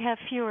couple they have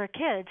fewer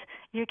kids,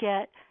 you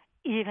get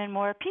even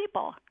more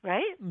people,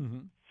 right? Mm-hmm.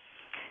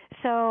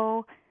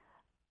 So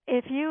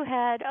if you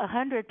had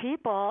 100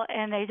 people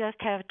and they just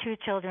have 2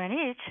 children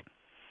each,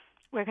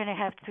 we're going to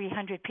have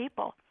 300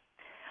 people.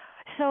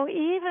 So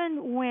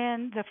even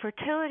when the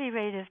fertility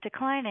rate is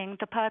declining,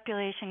 the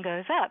population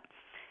goes up.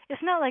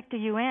 It's not like the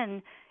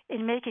UN,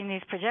 in making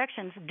these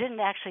projections,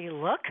 didn't actually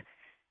look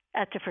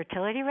at the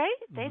fertility rate.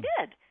 They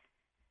did.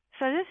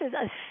 So this is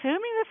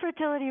assuming the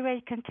fertility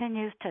rate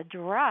continues to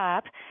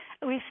drop,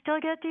 we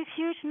still get these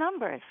huge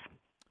numbers.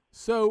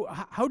 So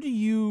how do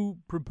you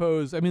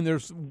propose? I mean,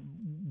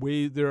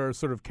 there are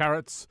sort of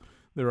carrots,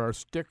 there are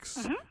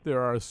sticks,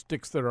 there are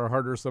sticks that are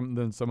harder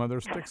than some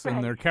other sticks,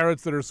 and there are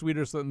carrots that are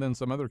sweeter than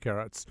some other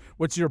carrots.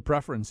 What's your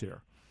preference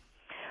here?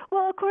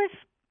 Well, of course,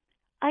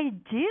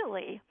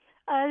 ideally,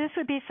 this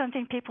would be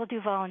something people do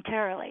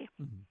voluntarily.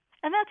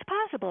 And that's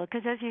possible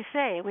because, as you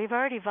say, we've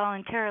already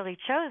voluntarily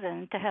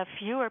chosen to have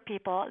fewer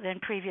people than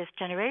previous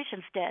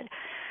generations did,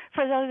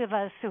 for those of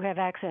us who have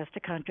access to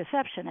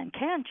contraception and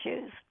can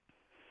choose.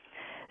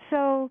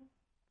 So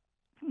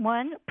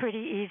one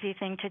pretty easy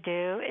thing to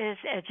do is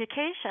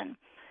education.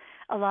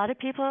 A lot of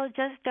people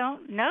just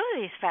don't know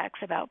these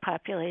facts about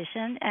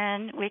population,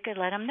 and we could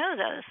let them know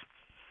those.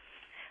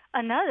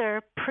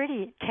 Another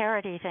pretty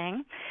carroty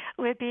thing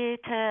would be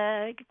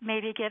to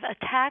maybe give a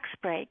tax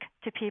break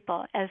to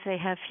people as they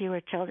have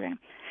fewer children.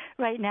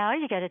 Right now,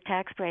 you get a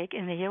tax break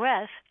in the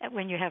U.S.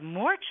 when you have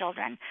more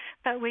children,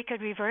 but we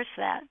could reverse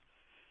that.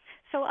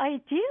 So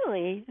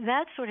ideally,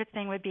 that sort of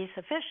thing would be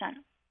sufficient.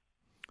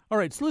 All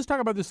right, so let's talk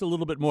about this a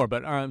little bit more.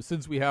 But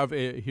since we have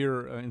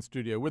here in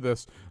studio with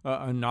us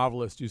a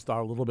novelist who's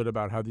thought a little bit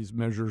about how these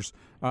measures,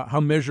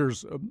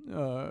 that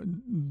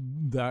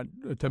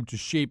attempt to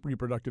shape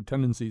reproductive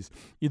tendencies,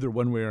 either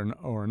one way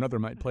or another,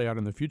 might play out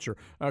in the future.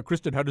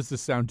 Kristen, how does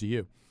this sound to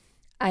you?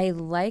 I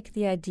like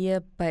the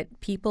idea, but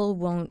people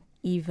won't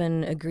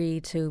even agree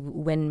to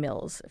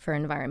windmills for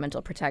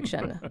environmental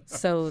protection.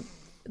 So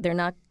they're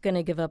not going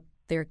to give up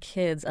their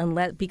kids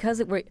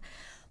because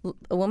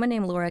a woman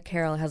named Laura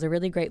Carroll has a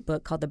really great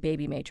book called The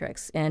Baby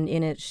Matrix, and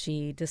in it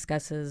she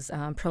discusses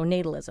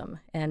pronatalism.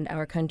 And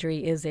our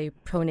country is a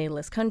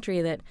pronatalist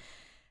country that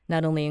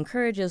not only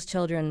encourages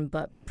children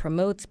but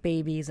promotes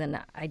babies and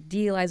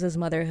idealizes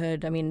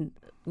motherhood. I mean,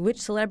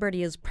 which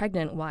celebrity is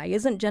pregnant? Why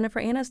isn't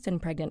Jennifer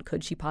Aniston pregnant?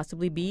 Could she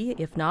possibly be?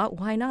 If not,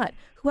 why not?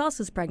 Who else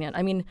is pregnant?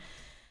 I mean,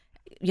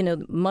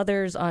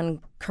 mothers on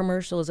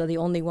commercials are the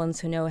only ones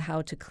who know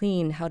how to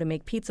clean, how to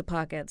make pizza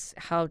pockets,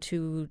 how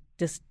to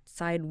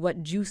decide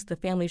what juice the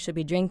family should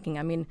be drinking.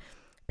 I mean,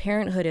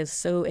 parenthood is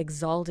so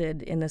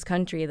exalted in this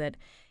country that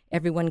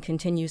everyone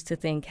continues to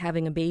think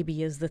having a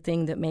baby is the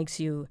thing that makes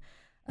you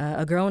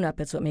a grown-up.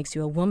 It's what makes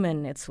you a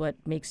woman. It's what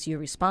makes you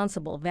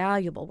responsible,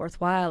 valuable,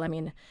 worthwhile. I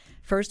mean,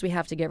 first we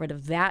have to get rid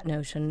of that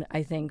notion,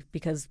 I think,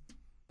 because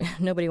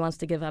nobody wants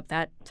to give up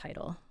that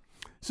title.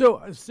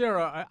 So,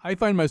 Sarah, I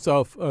find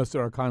myself,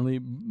 Sarah Conley,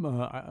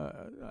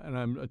 and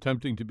I'm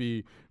attempting to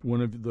be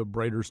one of the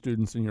brighter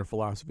students in your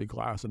philosophy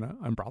class, and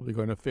I'm probably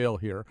going to fail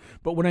here.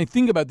 But when I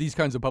think about these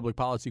kinds of public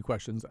policy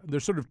questions,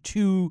 there's sort of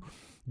two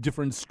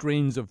different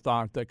strains of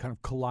thought that kind of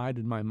collide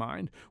in my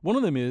mind. One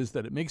of them is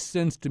that it makes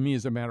sense to me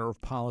as a matter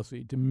of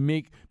policy to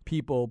make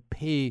people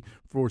pay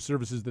for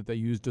services that they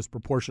use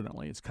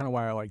disproportionately. It's kind of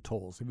why I like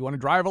tolls. If you want to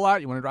drive a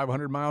lot, you want to drive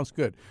 100 miles,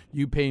 good.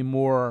 You pay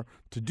more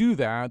to do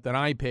that than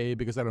I pay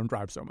because I don't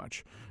drive so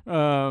much.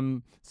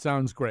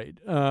 Sounds great.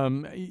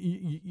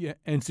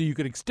 And so you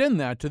could extend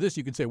that to this.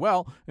 You could say,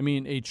 well, I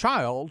mean, a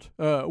child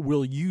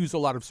will use a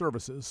lot of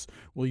services.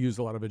 Will use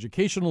a lot of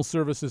educational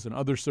services and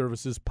other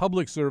services,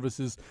 public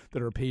services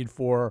that are paid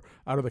for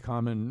out of the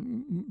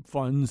common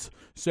funds.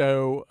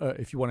 So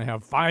if you want to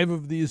have 5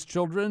 of these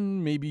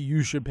children, maybe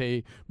you should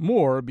pay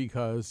more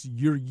because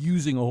you're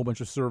using a whole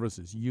bunch of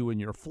services. You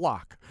and your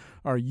flock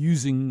are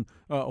using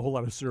a whole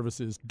lot of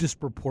services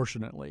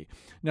disproportionately.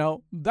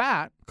 Now,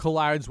 that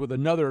collides with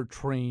another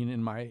train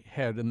in my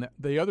head, and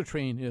the other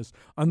train is,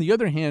 on the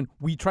other hand,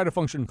 we try to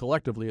function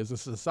collectively as a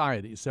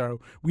society. So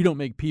we don't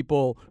make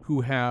people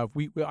who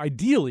we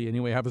ideally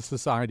anyway have a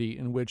society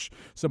in which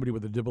somebody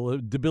with a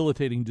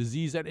debilitating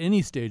disease at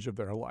any stage of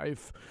their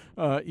life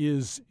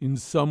is in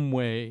some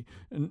way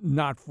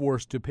not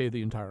forced to pay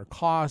the entire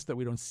cost, that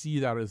we don't see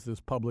that as this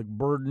public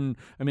burden.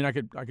 I mean, I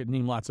could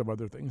name lots of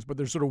other things, but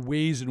there's sort of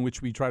ways in which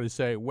we try to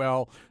say,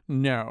 well,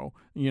 no,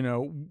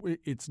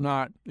 it's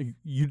not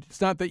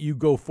that you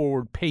go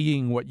forward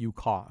paying what you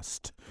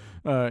cost.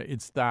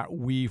 It's that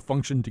we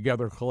function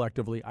together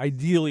collectively,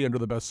 ideally under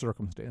the best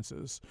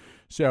circumstances.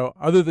 So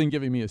other than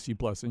giving me a C+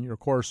 in your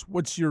course,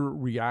 what's your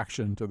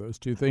reaction to those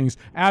two things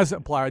as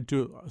applied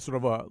to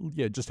sort of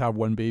just have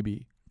one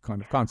baby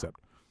kind of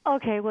concept?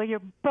 Okay, well,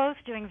 you're both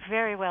doing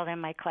very well in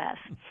my class.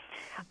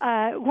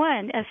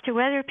 One, as to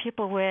whether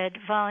people would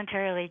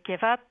voluntarily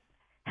give up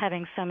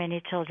having so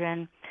many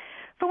children.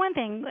 For one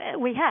thing,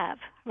 we have,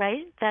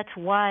 right? That's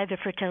why the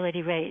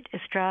fertility rate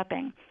is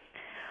dropping.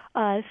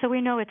 So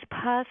we know it's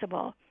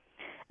possible.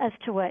 As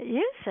to what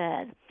you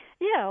said,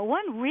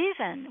 one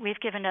reason we've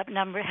given up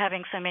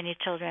having so many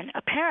children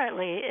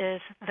apparently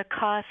is the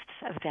costs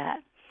of that.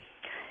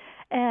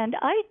 And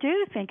I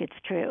do think it's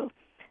true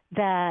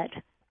that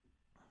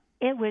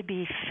it would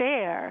be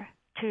fair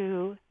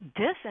to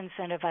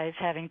disincentivize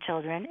having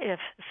children if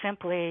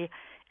simply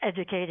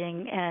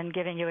educating and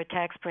giving you a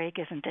tax break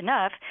isn't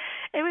enough.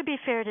 It would be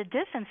fair to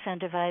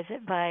disincentivize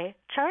it by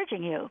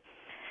charging you.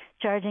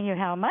 Charging you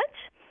how much?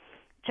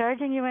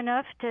 Charging you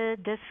enough to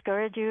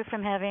discourage you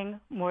from having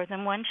more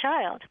than one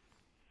child.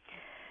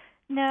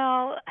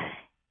 Now,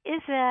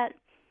 is that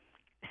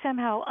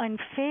somehow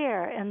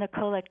unfair and the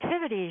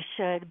collectivity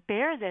should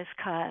bear this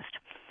cost?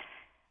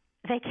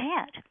 They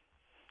can't,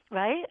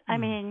 right? I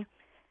mean,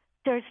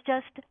 there's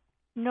just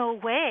no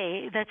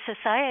way that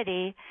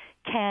society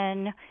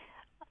can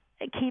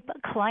keep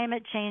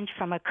climate change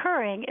from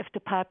occurring if the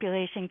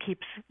population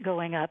keeps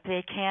going up.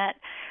 They can't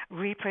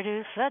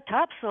reproduce the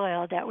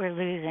topsoil that we're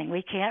losing.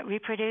 We can't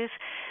reproduce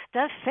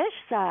the fish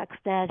stocks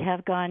that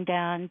have gone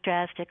down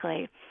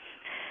drastically.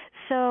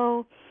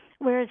 So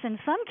whereas in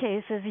some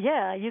cases,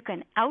 you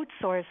can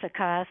outsource the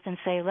cost and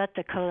say, let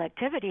the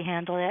collectivity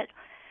handle it,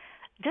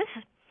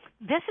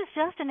 this is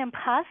just an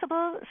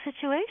impossible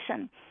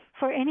situation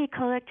for any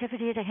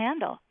collectivity to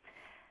handle.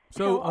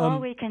 So all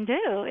we can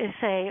do is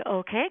say,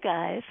 okay,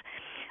 guys,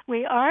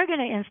 We are going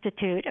to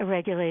institute a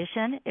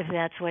regulation if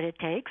that's what it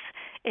takes.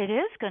 It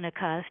is going to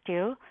cost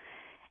you.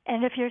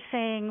 And if you're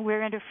saying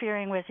we're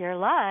interfering with your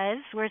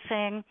lives, we're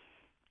saying,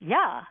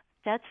 yeah,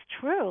 that's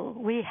true.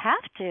 We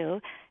have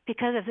to,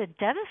 because of the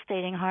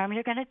devastating harm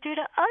you're going to do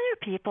to other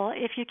people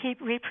if you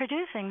keep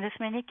reproducing this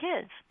many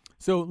kids.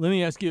 So let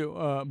me ask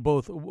you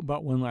both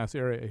about one last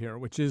area here,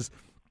 which is,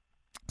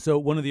 so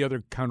one of the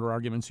other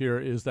counter-arguments here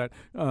is that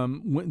the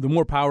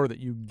more power that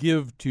you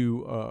give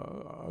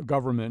to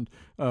government,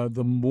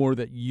 the more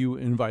that you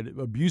invite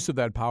abuse of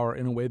that power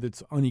in a way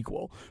that's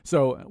unequal.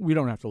 So we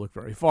don't have to look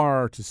very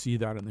far to see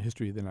that in the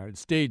history of the United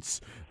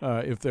States.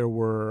 If there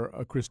were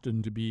a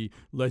Kristen to be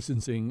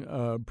licensing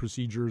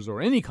procedures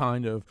or any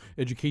kind of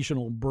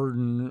educational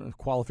burden,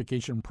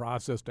 qualification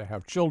process to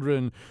have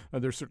children,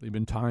 there's certainly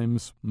been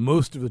times,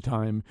 most of the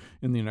time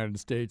in the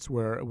United States,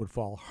 where it would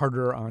fall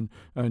harder on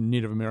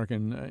Native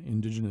American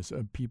indigenous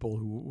people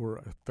who were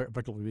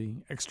effectively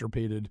being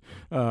extirpated.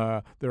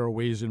 There are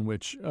ways in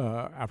which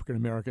African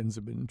Americans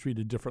have been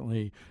treated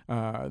differently.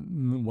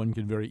 One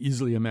can very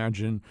easily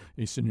imagine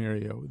a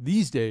scenario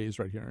these days,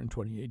 right here in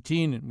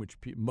 2018, in which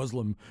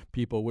Muslim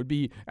people would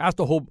be asked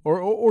a whole,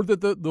 or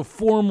that the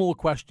formal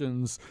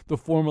questions, the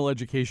formal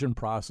education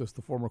process,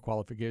 the formal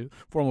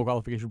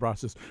qualification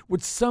process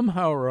would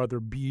somehow or other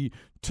be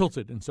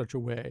tilted in such a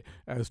way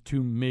as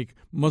to make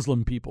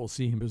Muslim people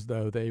seem as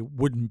though they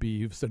wouldn't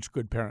be such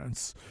good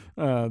parents.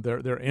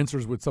 Their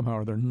answers would somehow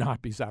or other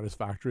not be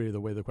satisfactory the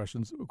way the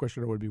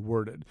questioner would be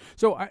worded.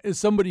 So as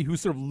somebody who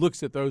sort of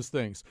looks at those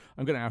things,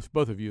 I'm going to ask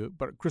both of you,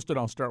 but Kristen,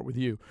 I'll start with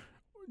you.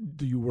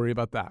 Do you worry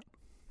about that?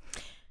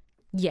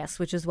 Yes,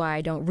 which is why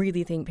I don't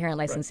really think parent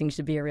licensing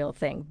should be a real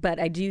thing. But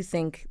I do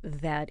think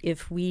that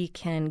if we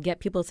can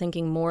get people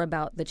thinking more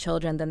about the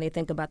children than they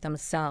think about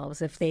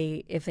themselves, if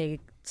they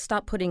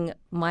stop putting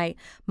my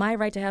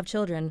right to have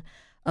children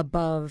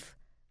above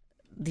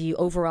the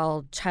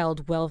overall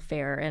child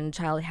welfare and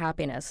child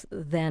happiness,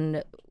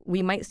 then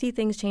we might see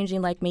things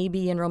changing, like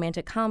maybe in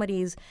romantic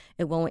comedies,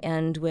 it won't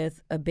end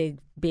with a big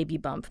baby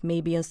bump.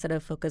 Maybe instead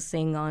of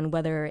focusing on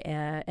whether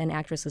an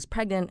actress is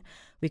pregnant,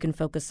 we can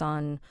focus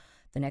on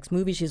the next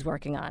movie she's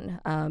working on.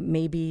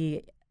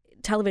 Maybe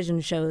television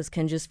shows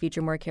can just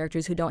feature more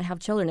characters who don't have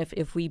children.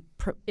 If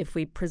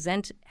we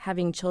present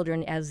having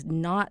children as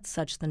not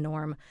such the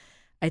norm,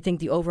 I think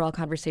the overall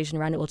conversation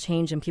around it will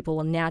change and people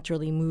will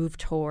naturally move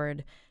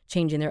toward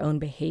changing their own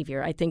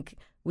behavior. I think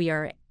we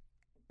are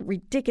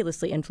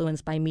ridiculously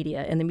influenced by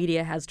media, and the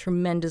media has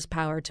tremendous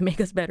power to make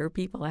us better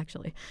people,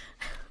 actually.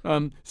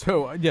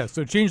 So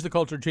change the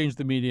culture, change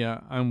the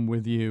media. I'm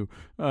with you.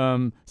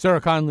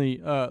 Sarah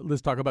Conley,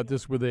 let's talk about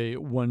this with a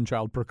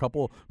one-child per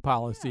couple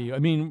policy. I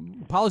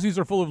mean, policies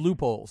are full of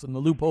loopholes, and the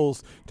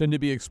loopholes tend to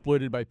be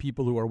exploited by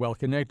people who are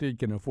well-connected,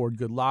 can afford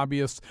good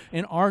lobbyists,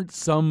 and aren't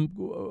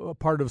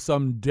part of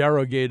some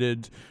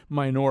derogated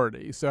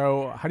minority.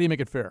 So how do you make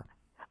it fair?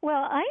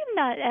 Well, I am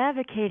not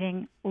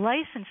advocating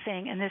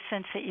licensing in the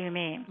sense that you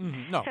mean.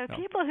 Mm-hmm. No.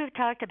 People who've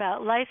talked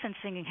about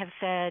licensing have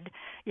said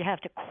you have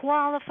to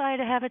qualify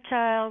to have a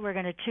child. We're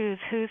going to choose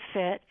who's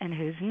fit and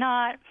who's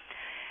not.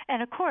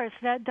 And, of course,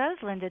 that does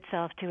lend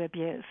itself to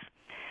abuse.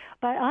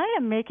 But I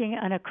am making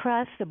an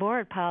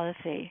across-the-board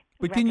policy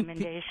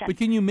recommendation. But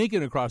can you make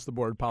an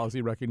across-the-board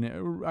policy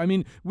recommendation? I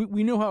mean,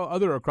 we know how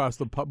other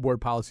across-the-board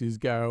policies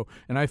go,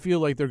 and I feel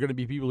like there are going to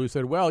be people who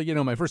said, well,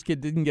 my first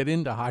kid didn't get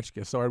into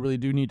Hotchkiss, so I really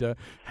do need to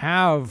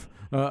have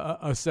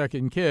a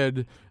second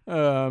kid,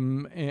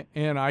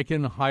 and I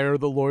can hire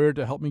the lawyer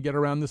to help me get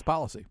around this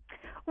policy.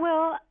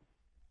 Well,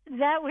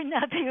 that would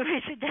not be a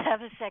reason to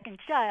have a second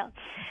child.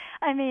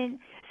 I mean,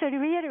 so to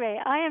reiterate,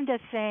 I am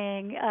just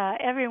saying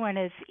everyone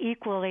is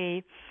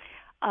equally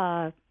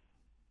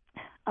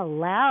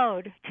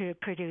allowed to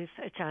produce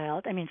a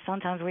child. I mean,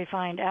 sometimes we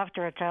find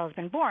after a child's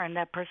been born,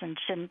 that person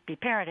shouldn't be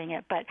parenting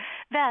it. But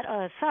that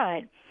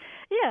aside,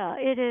 yeah,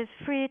 it is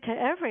free to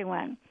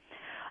everyone.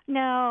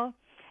 Now,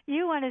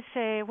 you want to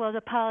say, well,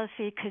 the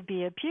policy could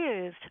be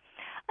abused.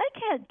 I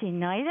can't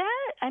deny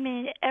that. I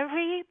mean,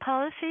 every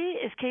policy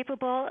is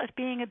capable of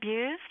being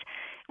abused.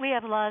 We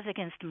have laws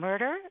against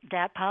murder.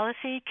 That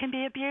policy can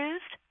be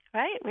abused,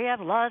 right? We have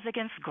laws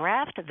against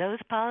graft. Those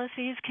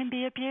policies can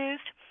be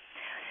abused.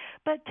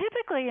 But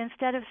typically,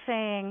 instead of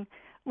saying,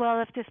 well,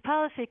 if this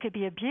policy could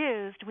be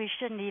abused, we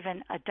shouldn't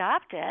even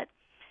adopt it,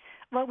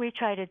 what we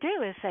try to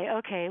do is say,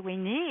 okay, we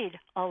need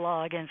a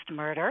law against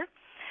murder,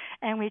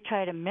 and we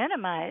try to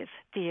minimize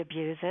the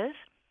abuses.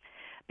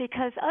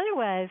 Because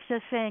otherwise,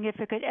 just saying if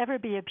it could ever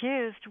be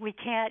abused, we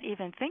can't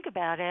even think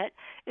about it,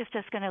 is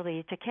just going to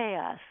lead to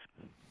chaos.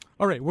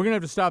 All right, we're going to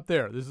have to stop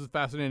there. This is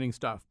fascinating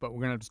stuff, but we're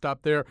going to have to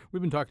stop there.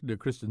 We've been talking to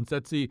Kristen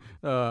Setzi,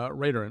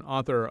 writer and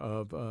author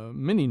of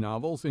many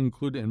novels and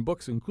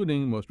books,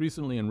 including most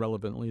recently and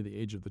relevantly The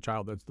Age of the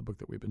Child. That's the book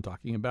that we've been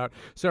talking about.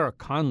 Sarah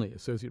Conley,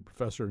 associate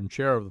professor and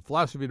chair of the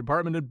philosophy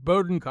department at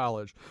Bowdoin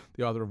College,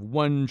 the author of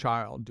One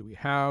Child, Do We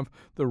Have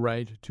the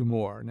Right to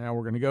More? Now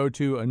we're going to go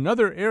to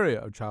another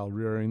area of child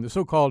rearing, the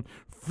so-called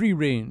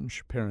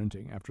free-range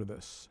parenting after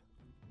this.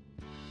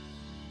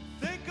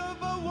 Think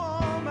of a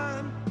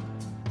woman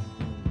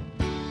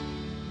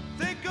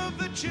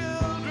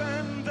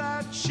children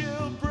that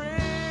she'll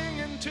bring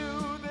into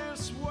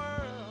this world.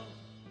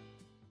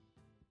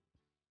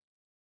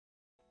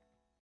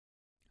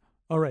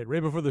 All right,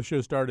 right before the show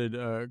started,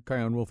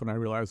 Chion Wolf and I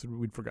realized that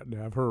we'd forgotten to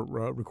have her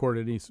record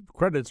any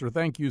credits or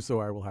thank you,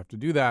 so I will have to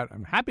do that.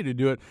 I'm happy to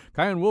do it.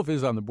 Chion Wolf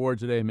is on the board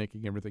today,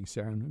 making everything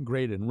sound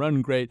great and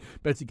run great.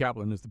 Betsy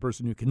Kaplan is the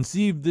person who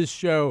conceived this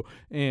show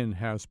and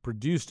has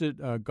produced it.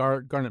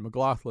 Garnet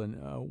McLaughlin,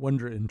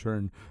 Wonder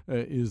intern,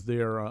 is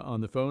there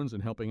on the phones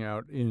and helping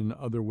out in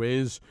other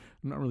ways.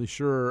 I'm not really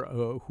sure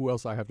who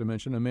else I have to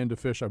mention. Amanda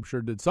Fish, I'm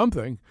sure, did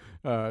something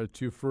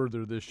to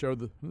further this show.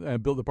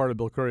 The part of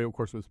Bill Curry, of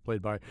course, was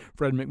played by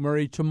Fred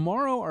McMurray.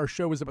 Tomorrow, our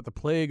show is about the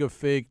plague of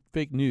fake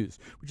news,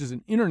 which is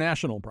an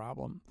international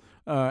problem.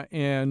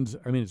 And,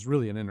 I mean, it's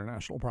really an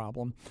international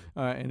problem.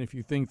 And if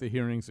you think the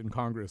hearings in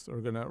Congress are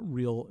going to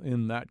reel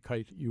in that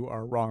kite, you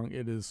are wrong.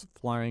 It is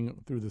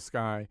flying through the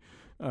sky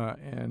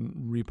and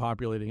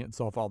repopulating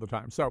itself all the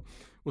time. So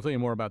we'll tell you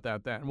more about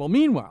that then. Well,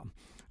 meanwhile,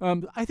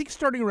 I think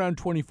starting around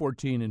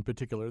 2014 in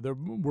particular, there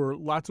were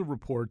lots of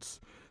reports,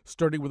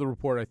 starting with a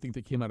report I think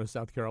that came out of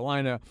South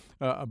Carolina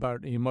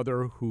about a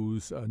mother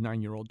whose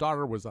 9-year-old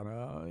daughter was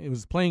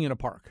playing in a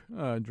park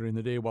during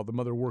the day while the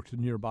mother worked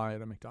nearby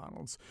at a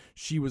McDonald's.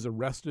 She was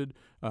arrested.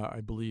 I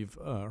believe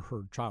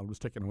her child was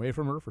taken away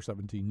from her for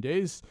 17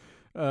 days.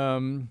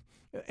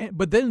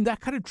 But then that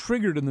kind of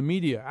triggered in the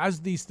media,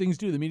 as these things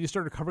do. The media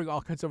started covering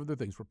all kinds of other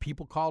things where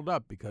people called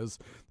up because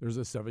there's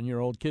a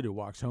 7-year-old kid who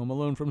walks home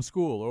alone from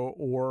school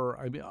or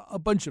I mean, a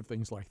bunch of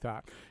things like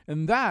that.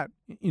 And that,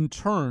 in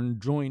turn,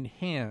 joined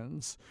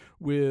hands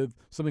with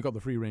something called the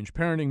free-range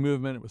parenting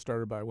movement. It was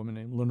started by a woman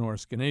named Lenore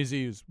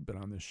Skenazy, who's been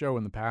on this show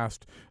in the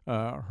past.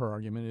 Her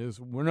argument is,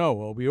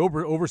 we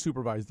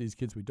over-supervise these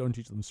kids. We don't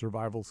teach them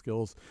survival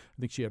skills.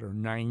 I think she had her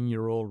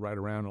 9-year-old ride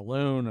around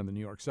alone on the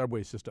New York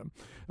subway system.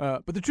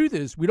 But the truth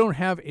is, we don't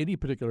have any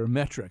particular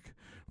metric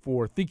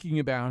for thinking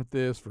about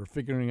this, for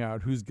figuring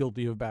out who's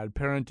guilty of bad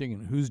parenting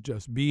and who's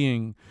just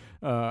being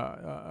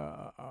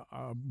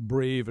a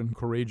brave and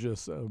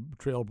courageous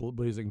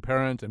trailblazing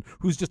parent and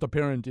who's just a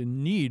parent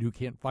in need who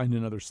can't find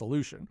another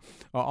solution.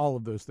 All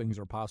of those things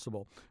are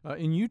possible.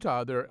 In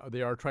Utah,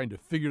 they are trying to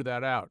figure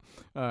that out,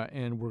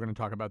 and we're going to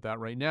talk about that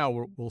right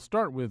now. We'll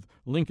start with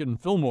Lincoln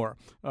Fillmore,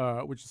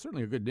 which is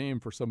certainly a good name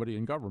for somebody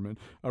in government,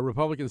 a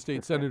Republican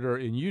state senator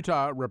in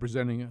Utah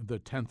representing the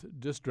 10th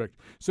district.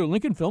 So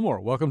Lincoln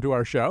Fillmore, welcome to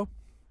our show.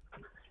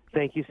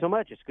 Thank you so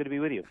much. It's good to be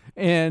with you.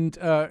 And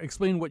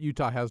explain what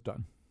Utah has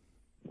done.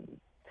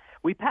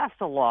 We passed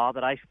a law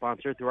that I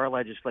sponsored through our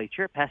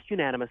legislature, passed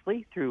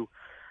unanimously through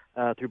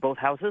both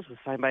houses, was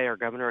signed by our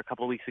governor a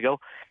couple of weeks ago.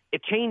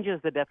 It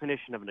changes the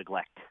definition of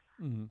neglect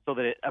so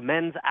that it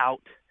amends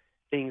out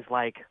things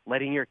like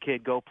letting your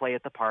kid go play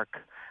at the park,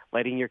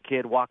 letting your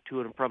kid walk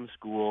to and from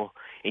school,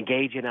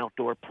 engage in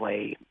outdoor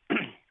play,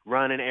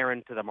 run an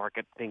errand to the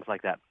market, things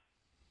like that.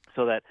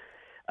 So that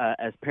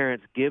as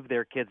parents give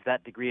their kids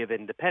that degree of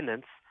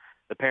independence,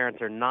 the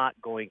parents are not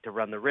going to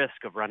run the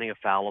risk of running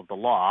afoul of the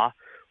law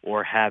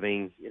or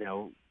having,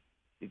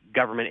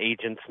 government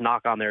agents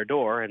knock on their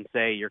door and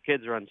say, your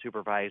kids are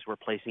unsupervised, we're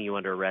placing you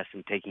under arrest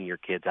and taking your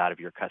kids out of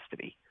your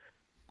custody.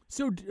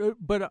 So,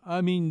 but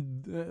I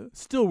mean,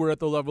 still we're at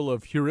the level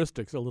of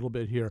heuristics a little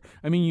bit here.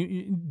 I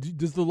mean,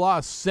 does the law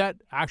set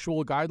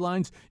actual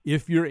guidelines?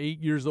 If you're 8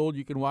 years old,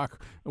 you can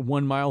walk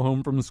 1 mile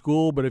home from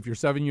school, but if you're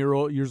 7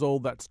 years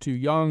old, that's too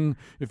young.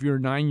 If you're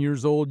 9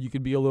 years old, you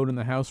could be alone in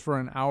the house for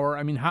an hour.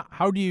 I mean,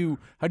 how do you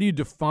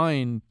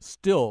define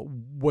still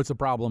what's a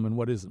problem and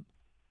what isn't?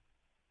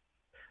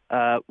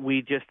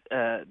 We just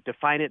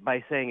define it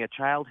by saying a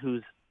child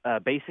whose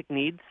basic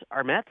needs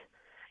are met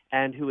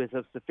and who is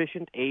of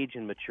sufficient age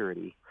and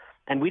maturity.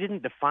 And we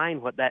didn't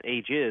define what that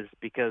age is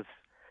because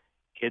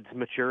kids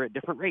mature at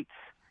different rates.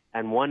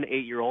 And one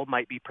 8-year-old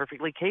might be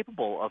perfectly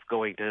capable of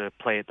going to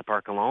play at the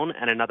park alone,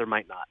 and another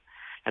might not.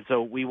 And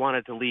so we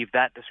wanted to leave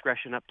that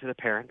discretion up to the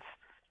parents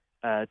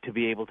to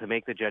be able to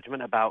make the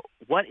judgment about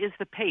what is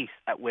the pace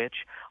at which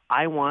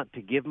I want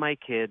to give my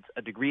kids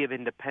a degree of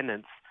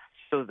independence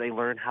so that they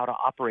learn how to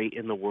operate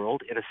in the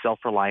world in a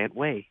self-reliant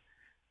way.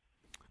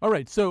 All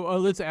right, so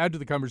let's add to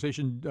the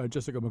conversation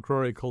Jessica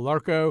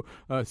McCrory-Calarco,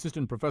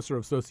 assistant professor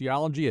of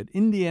sociology at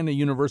Indiana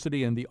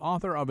University and the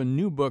author of a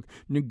new book,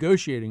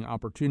 Negotiating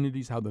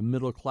Opportunities, How the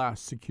Middle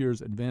Class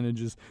Secures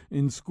Advantages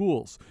in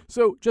Schools.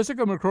 So,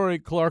 Jessica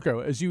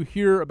McCrory-Calarco, as you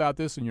hear about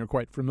this, and you're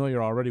quite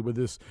familiar already with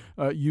this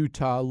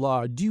Utah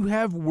law, do you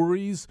have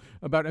worries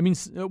about,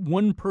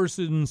 one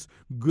person's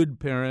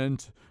good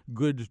parent,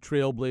 good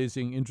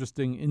trailblazing,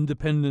 interesting,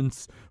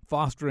 independence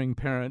fostering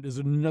parent is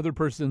another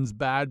person's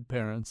bad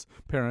parent,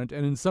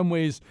 and in some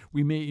ways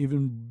we may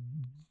even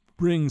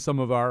bring some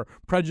of our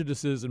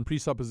prejudices and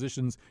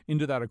presuppositions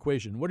into that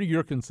equation. What are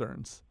your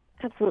concerns?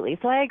 Absolutely.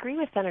 So I agree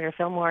with Senator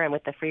Fillmore and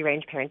with the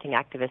free-range parenting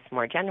activists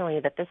more generally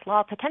that this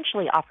law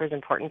potentially offers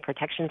important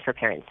protections for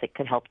parents. It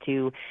could help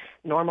to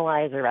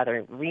normalize, or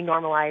rather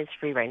renormalize,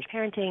 free-range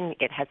parenting.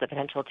 It has the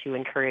potential to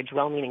encourage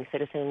well-meaning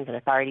citizens and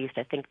authorities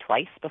to think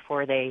twice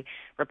before they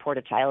report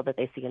a child that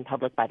they see in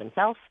public by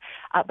themselves.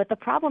 But the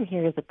problem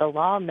here is that the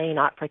law may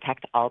not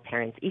protect all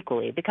parents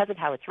equally because of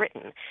how it's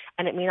written,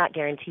 and it may not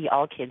guarantee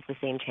all kids the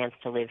same chance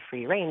to live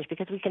free-range,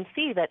 because we can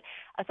see that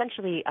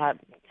essentially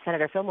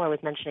Senator Fillmore was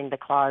mentioning the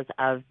clause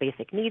of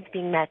basic needs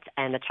being met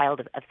and a child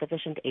of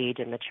sufficient age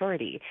and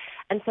maturity.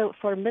 And so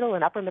for middle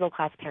and upper middle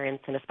class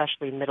parents, and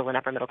especially middle and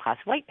upper middle class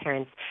white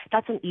parents,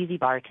 that's an easy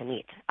bar to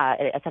meet.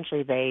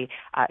 Essentially,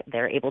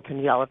 they're able to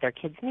meet all of their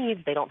kids'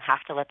 needs. They don't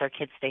have to let their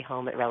kids stay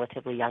home at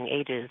relatively young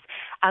ages.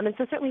 And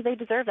so certainly they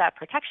deserve that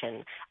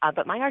protection.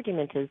 But my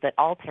argument is that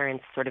all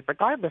parents, sort of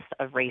regardless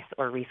of race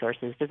or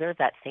resources, deserve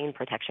that same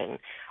protection.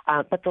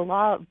 But the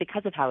law,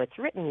 because of how it's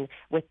written,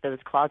 with those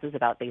clauses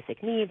about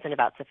basic needs and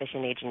about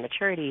sufficient age and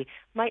maturity,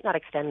 might not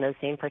extend those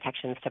same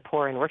protections to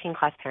poor and working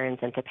class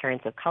parents and to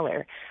parents of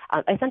color.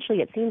 Essentially,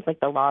 it seems like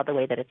the law, the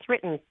way that it's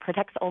written,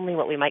 protects only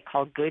what we might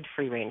call good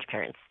free-range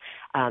parents.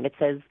 It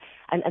says,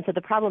 and so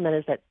the problem then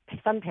is that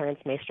some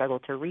parents may struggle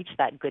to reach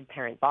that good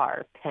parent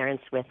bar.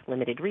 Parents with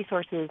limited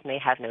resources may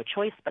have no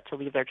choice but to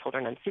leave their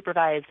children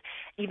unsupervised,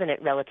 even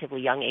at relatively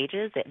young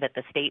ages, that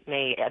the state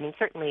may,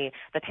 certainly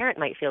the parent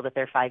might feel that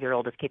their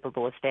 5-year-old is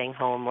capable of staying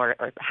home or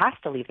has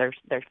to leave their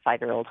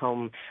 5-year-old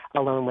home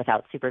alone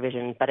without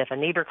supervision. But if a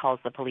neighbor calls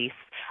the police,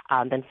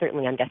 then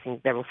certainly I'm guessing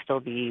there will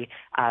still be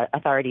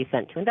authorities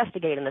sent to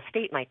investigate, and the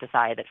state might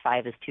decide that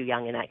 5 is too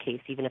young in that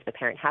case, even if the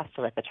parent has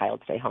to let the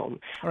child stay home.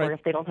 Right. Or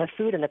if they don't have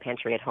food in the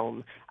pantry at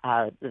home,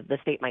 the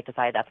state might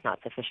decide that's not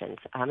sufficient.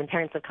 And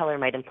parents of color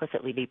might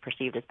implicitly be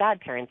perceived as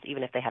bad parents,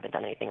 even if they haven't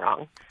done anything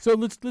wrong. So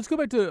let's go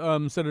back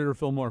to Senator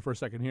Fillmore for a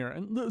second here.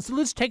 And so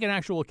let's take an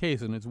actual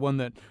case, and it's one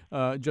that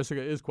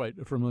Jessica is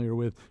quite familiar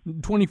with.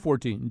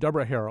 2014,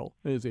 Deborah Harrell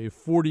is a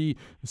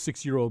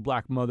 46-year-old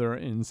black mother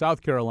in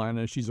South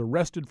Carolina. She's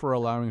arrested for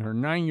allowing her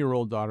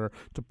 9-year-old daughter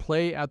to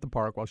play at the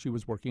park while she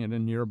was working at a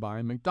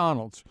nearby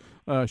McDonald's.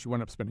 She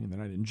wound up spending the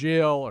night in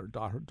jail.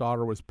 Her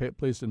daughter was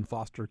placed in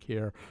foster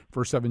care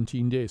for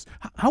 17 days.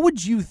 How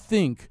would you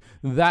think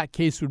that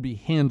case would be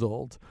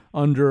handled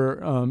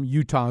under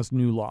Utah's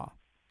new law?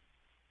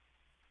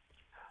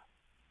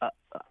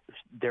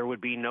 There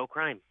would be no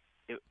crime.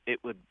 It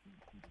would,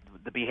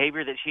 the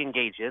behavior that she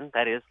engaged in,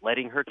 that is,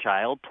 letting her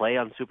child play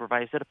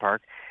unsupervised at a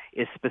park,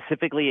 is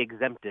specifically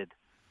exempted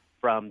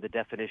from the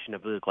definition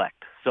of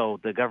neglect. So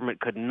the government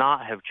could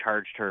not have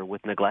charged her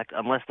with neglect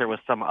unless there was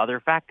some other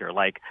factor,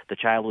 like the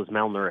child was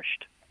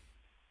malnourished.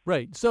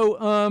 Right. So,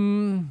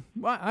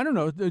 I don't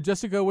know.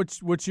 Jessica,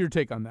 what's your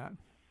take on that?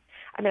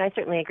 I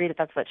certainly agree that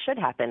that's what should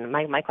happen.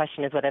 My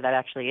question is whether that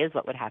actually is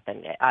what would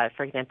happen.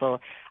 For example,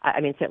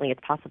 certainly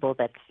it's possible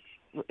that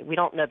we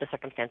don't know the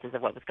circumstances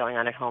of what was going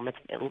on at home. It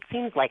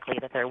seems likely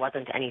that there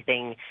wasn't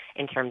anything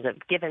in terms of,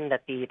 given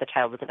that the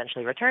child was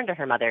eventually returned to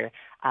her mother,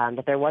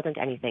 that there wasn't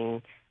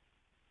anything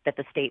that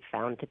the state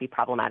found to be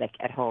problematic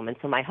at home. And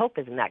so my hope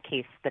is in that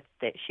case that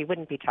she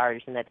wouldn't be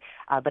charged, and that,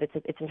 but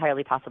it's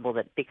entirely possible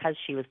that because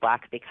she was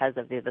black, because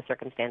of the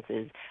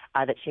circumstances,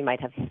 that she might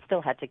have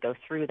still had to go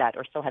through that,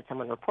 or still had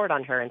someone report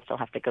on her and still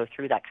have to go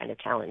through that kind of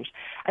challenge.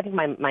 I think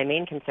my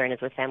main concern is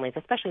with families,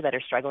 especially that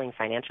are struggling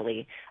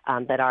financially,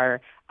 that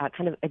are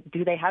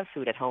do they have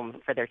food at home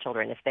for their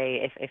children?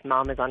 If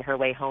mom is on her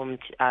way home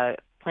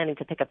planning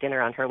to pick up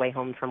dinner on her way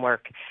home from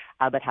work,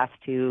 but has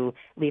to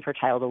leave her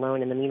child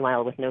alone in the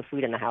meanwhile with no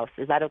food in the house.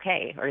 Is that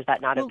okay, or is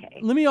that not okay?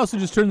 Let me also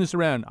just turn this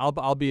around.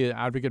 I'll be an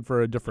advocate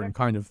for a different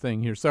kind of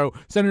thing here. So,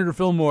 Senator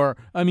Fillmore,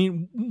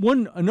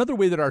 another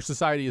way that our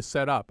society is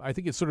set up, I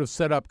think it's sort of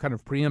set up kind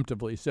of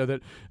preemptively, so that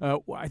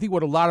I think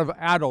what a lot of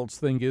adults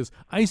think is,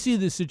 I see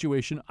this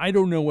situation, I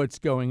don't know what's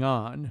going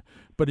on,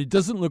 but it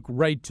doesn't look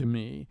right to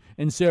me.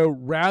 And so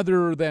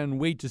rather than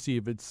wait to see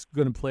if it's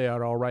going to play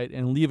out all right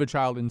and leave a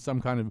child in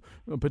some kind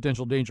of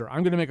potential danger,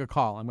 I'm going to make a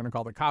call. I'm going to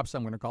call the cops.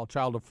 I'm going to call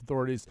child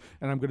authorities.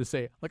 And I'm going to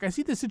say, I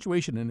see this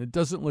situation and it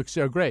doesn't look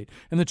so great.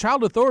 And the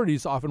child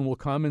authorities often will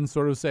come and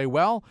sort of say,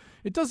 well,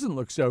 it doesn't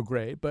look so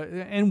great.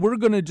 And we're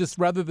going to just,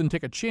 rather than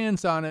take a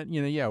chance on it,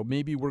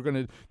 maybe we're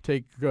going to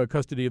take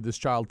custody of this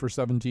child for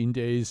 17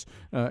 days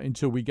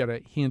until we get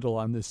a handle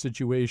on this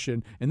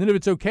situation. And then if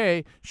it's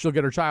okay, she'll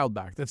get her child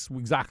back. That's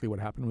exactly what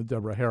happened with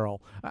Deborah Harrell.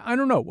 I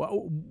don't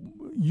know.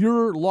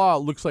 Your law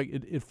looks like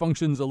it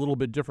functions a little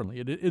bit differently.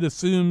 It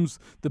assumes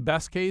the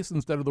best case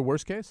instead of the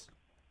worst case?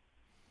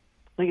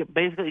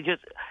 Basically,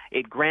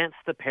 it grants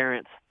the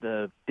parents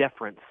the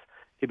deference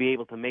to be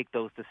able to make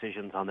those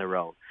decisions on their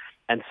own.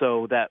 And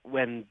so that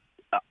when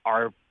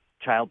our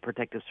Child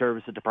Protective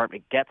Services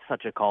Department gets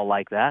such a call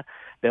like that,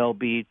 they'll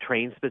be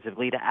trained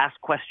specifically to ask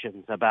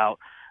questions about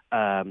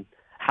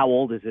how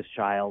old is this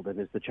child, and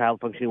is the child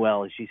functioning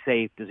well? Is she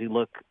safe? Does he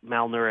look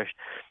malnourished?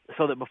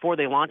 So that before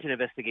they launch an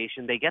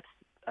investigation, they get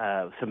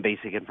some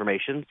basic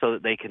information so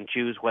that they can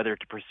choose whether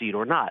to proceed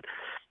or not.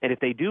 And if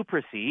they do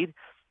proceed,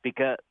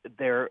 because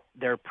they're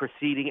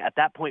proceeding at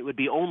that point would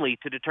be only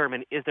to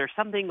determine, is there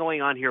something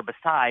going on here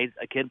besides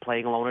a kid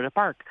playing alone at a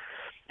park?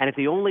 And if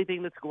the only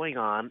thing that's going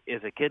on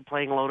is a kid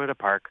playing alone at a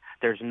park,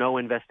 there's no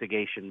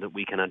investigation that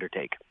we can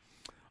undertake.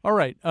 All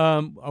right.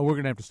 We're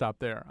going to have to stop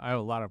there. I have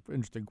a lot of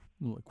interesting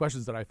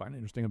questions that I find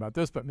interesting about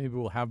this, but maybe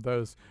we'll have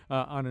those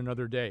on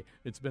another day.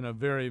 It's been a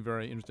very,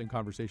 very interesting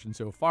conversation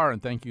so far,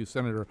 and thank you,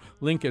 Senator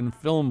Lincoln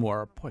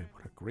Fillmore. Boy,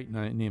 what a great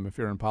name if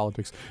you're in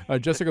politics.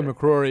 Jessica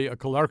McCrory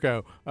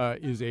Calarco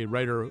is a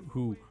writer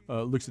who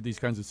looks at these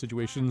kinds of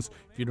situations.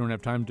 If you don't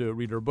have time to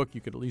read her book,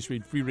 you could at least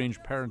read Free Range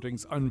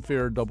Parenting's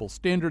Unfair Double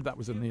Standard. That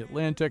was in The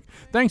Atlantic.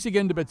 Thanks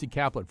again to Betsy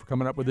Kaplan for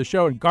coming up with the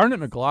show, and Garnet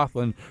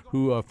McLaughlin,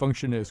 who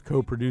functioned as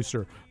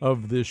co-producer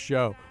of this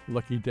show.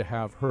 Lucky to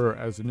have her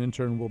as an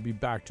intern. We'll be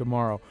back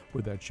tomorrow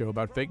with that show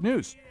about fake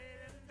news.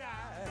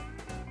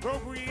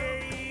 Procreate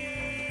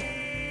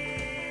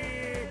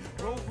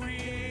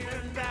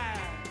and die.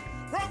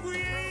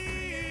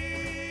 Procreate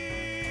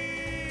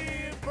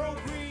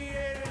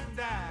and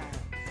die.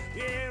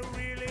 Yeah, it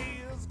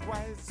really is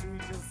quite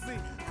sweet to see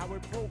how we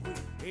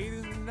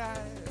procreate and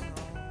die.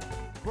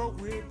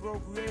 Procreate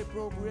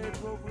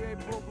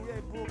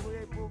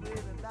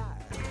and die.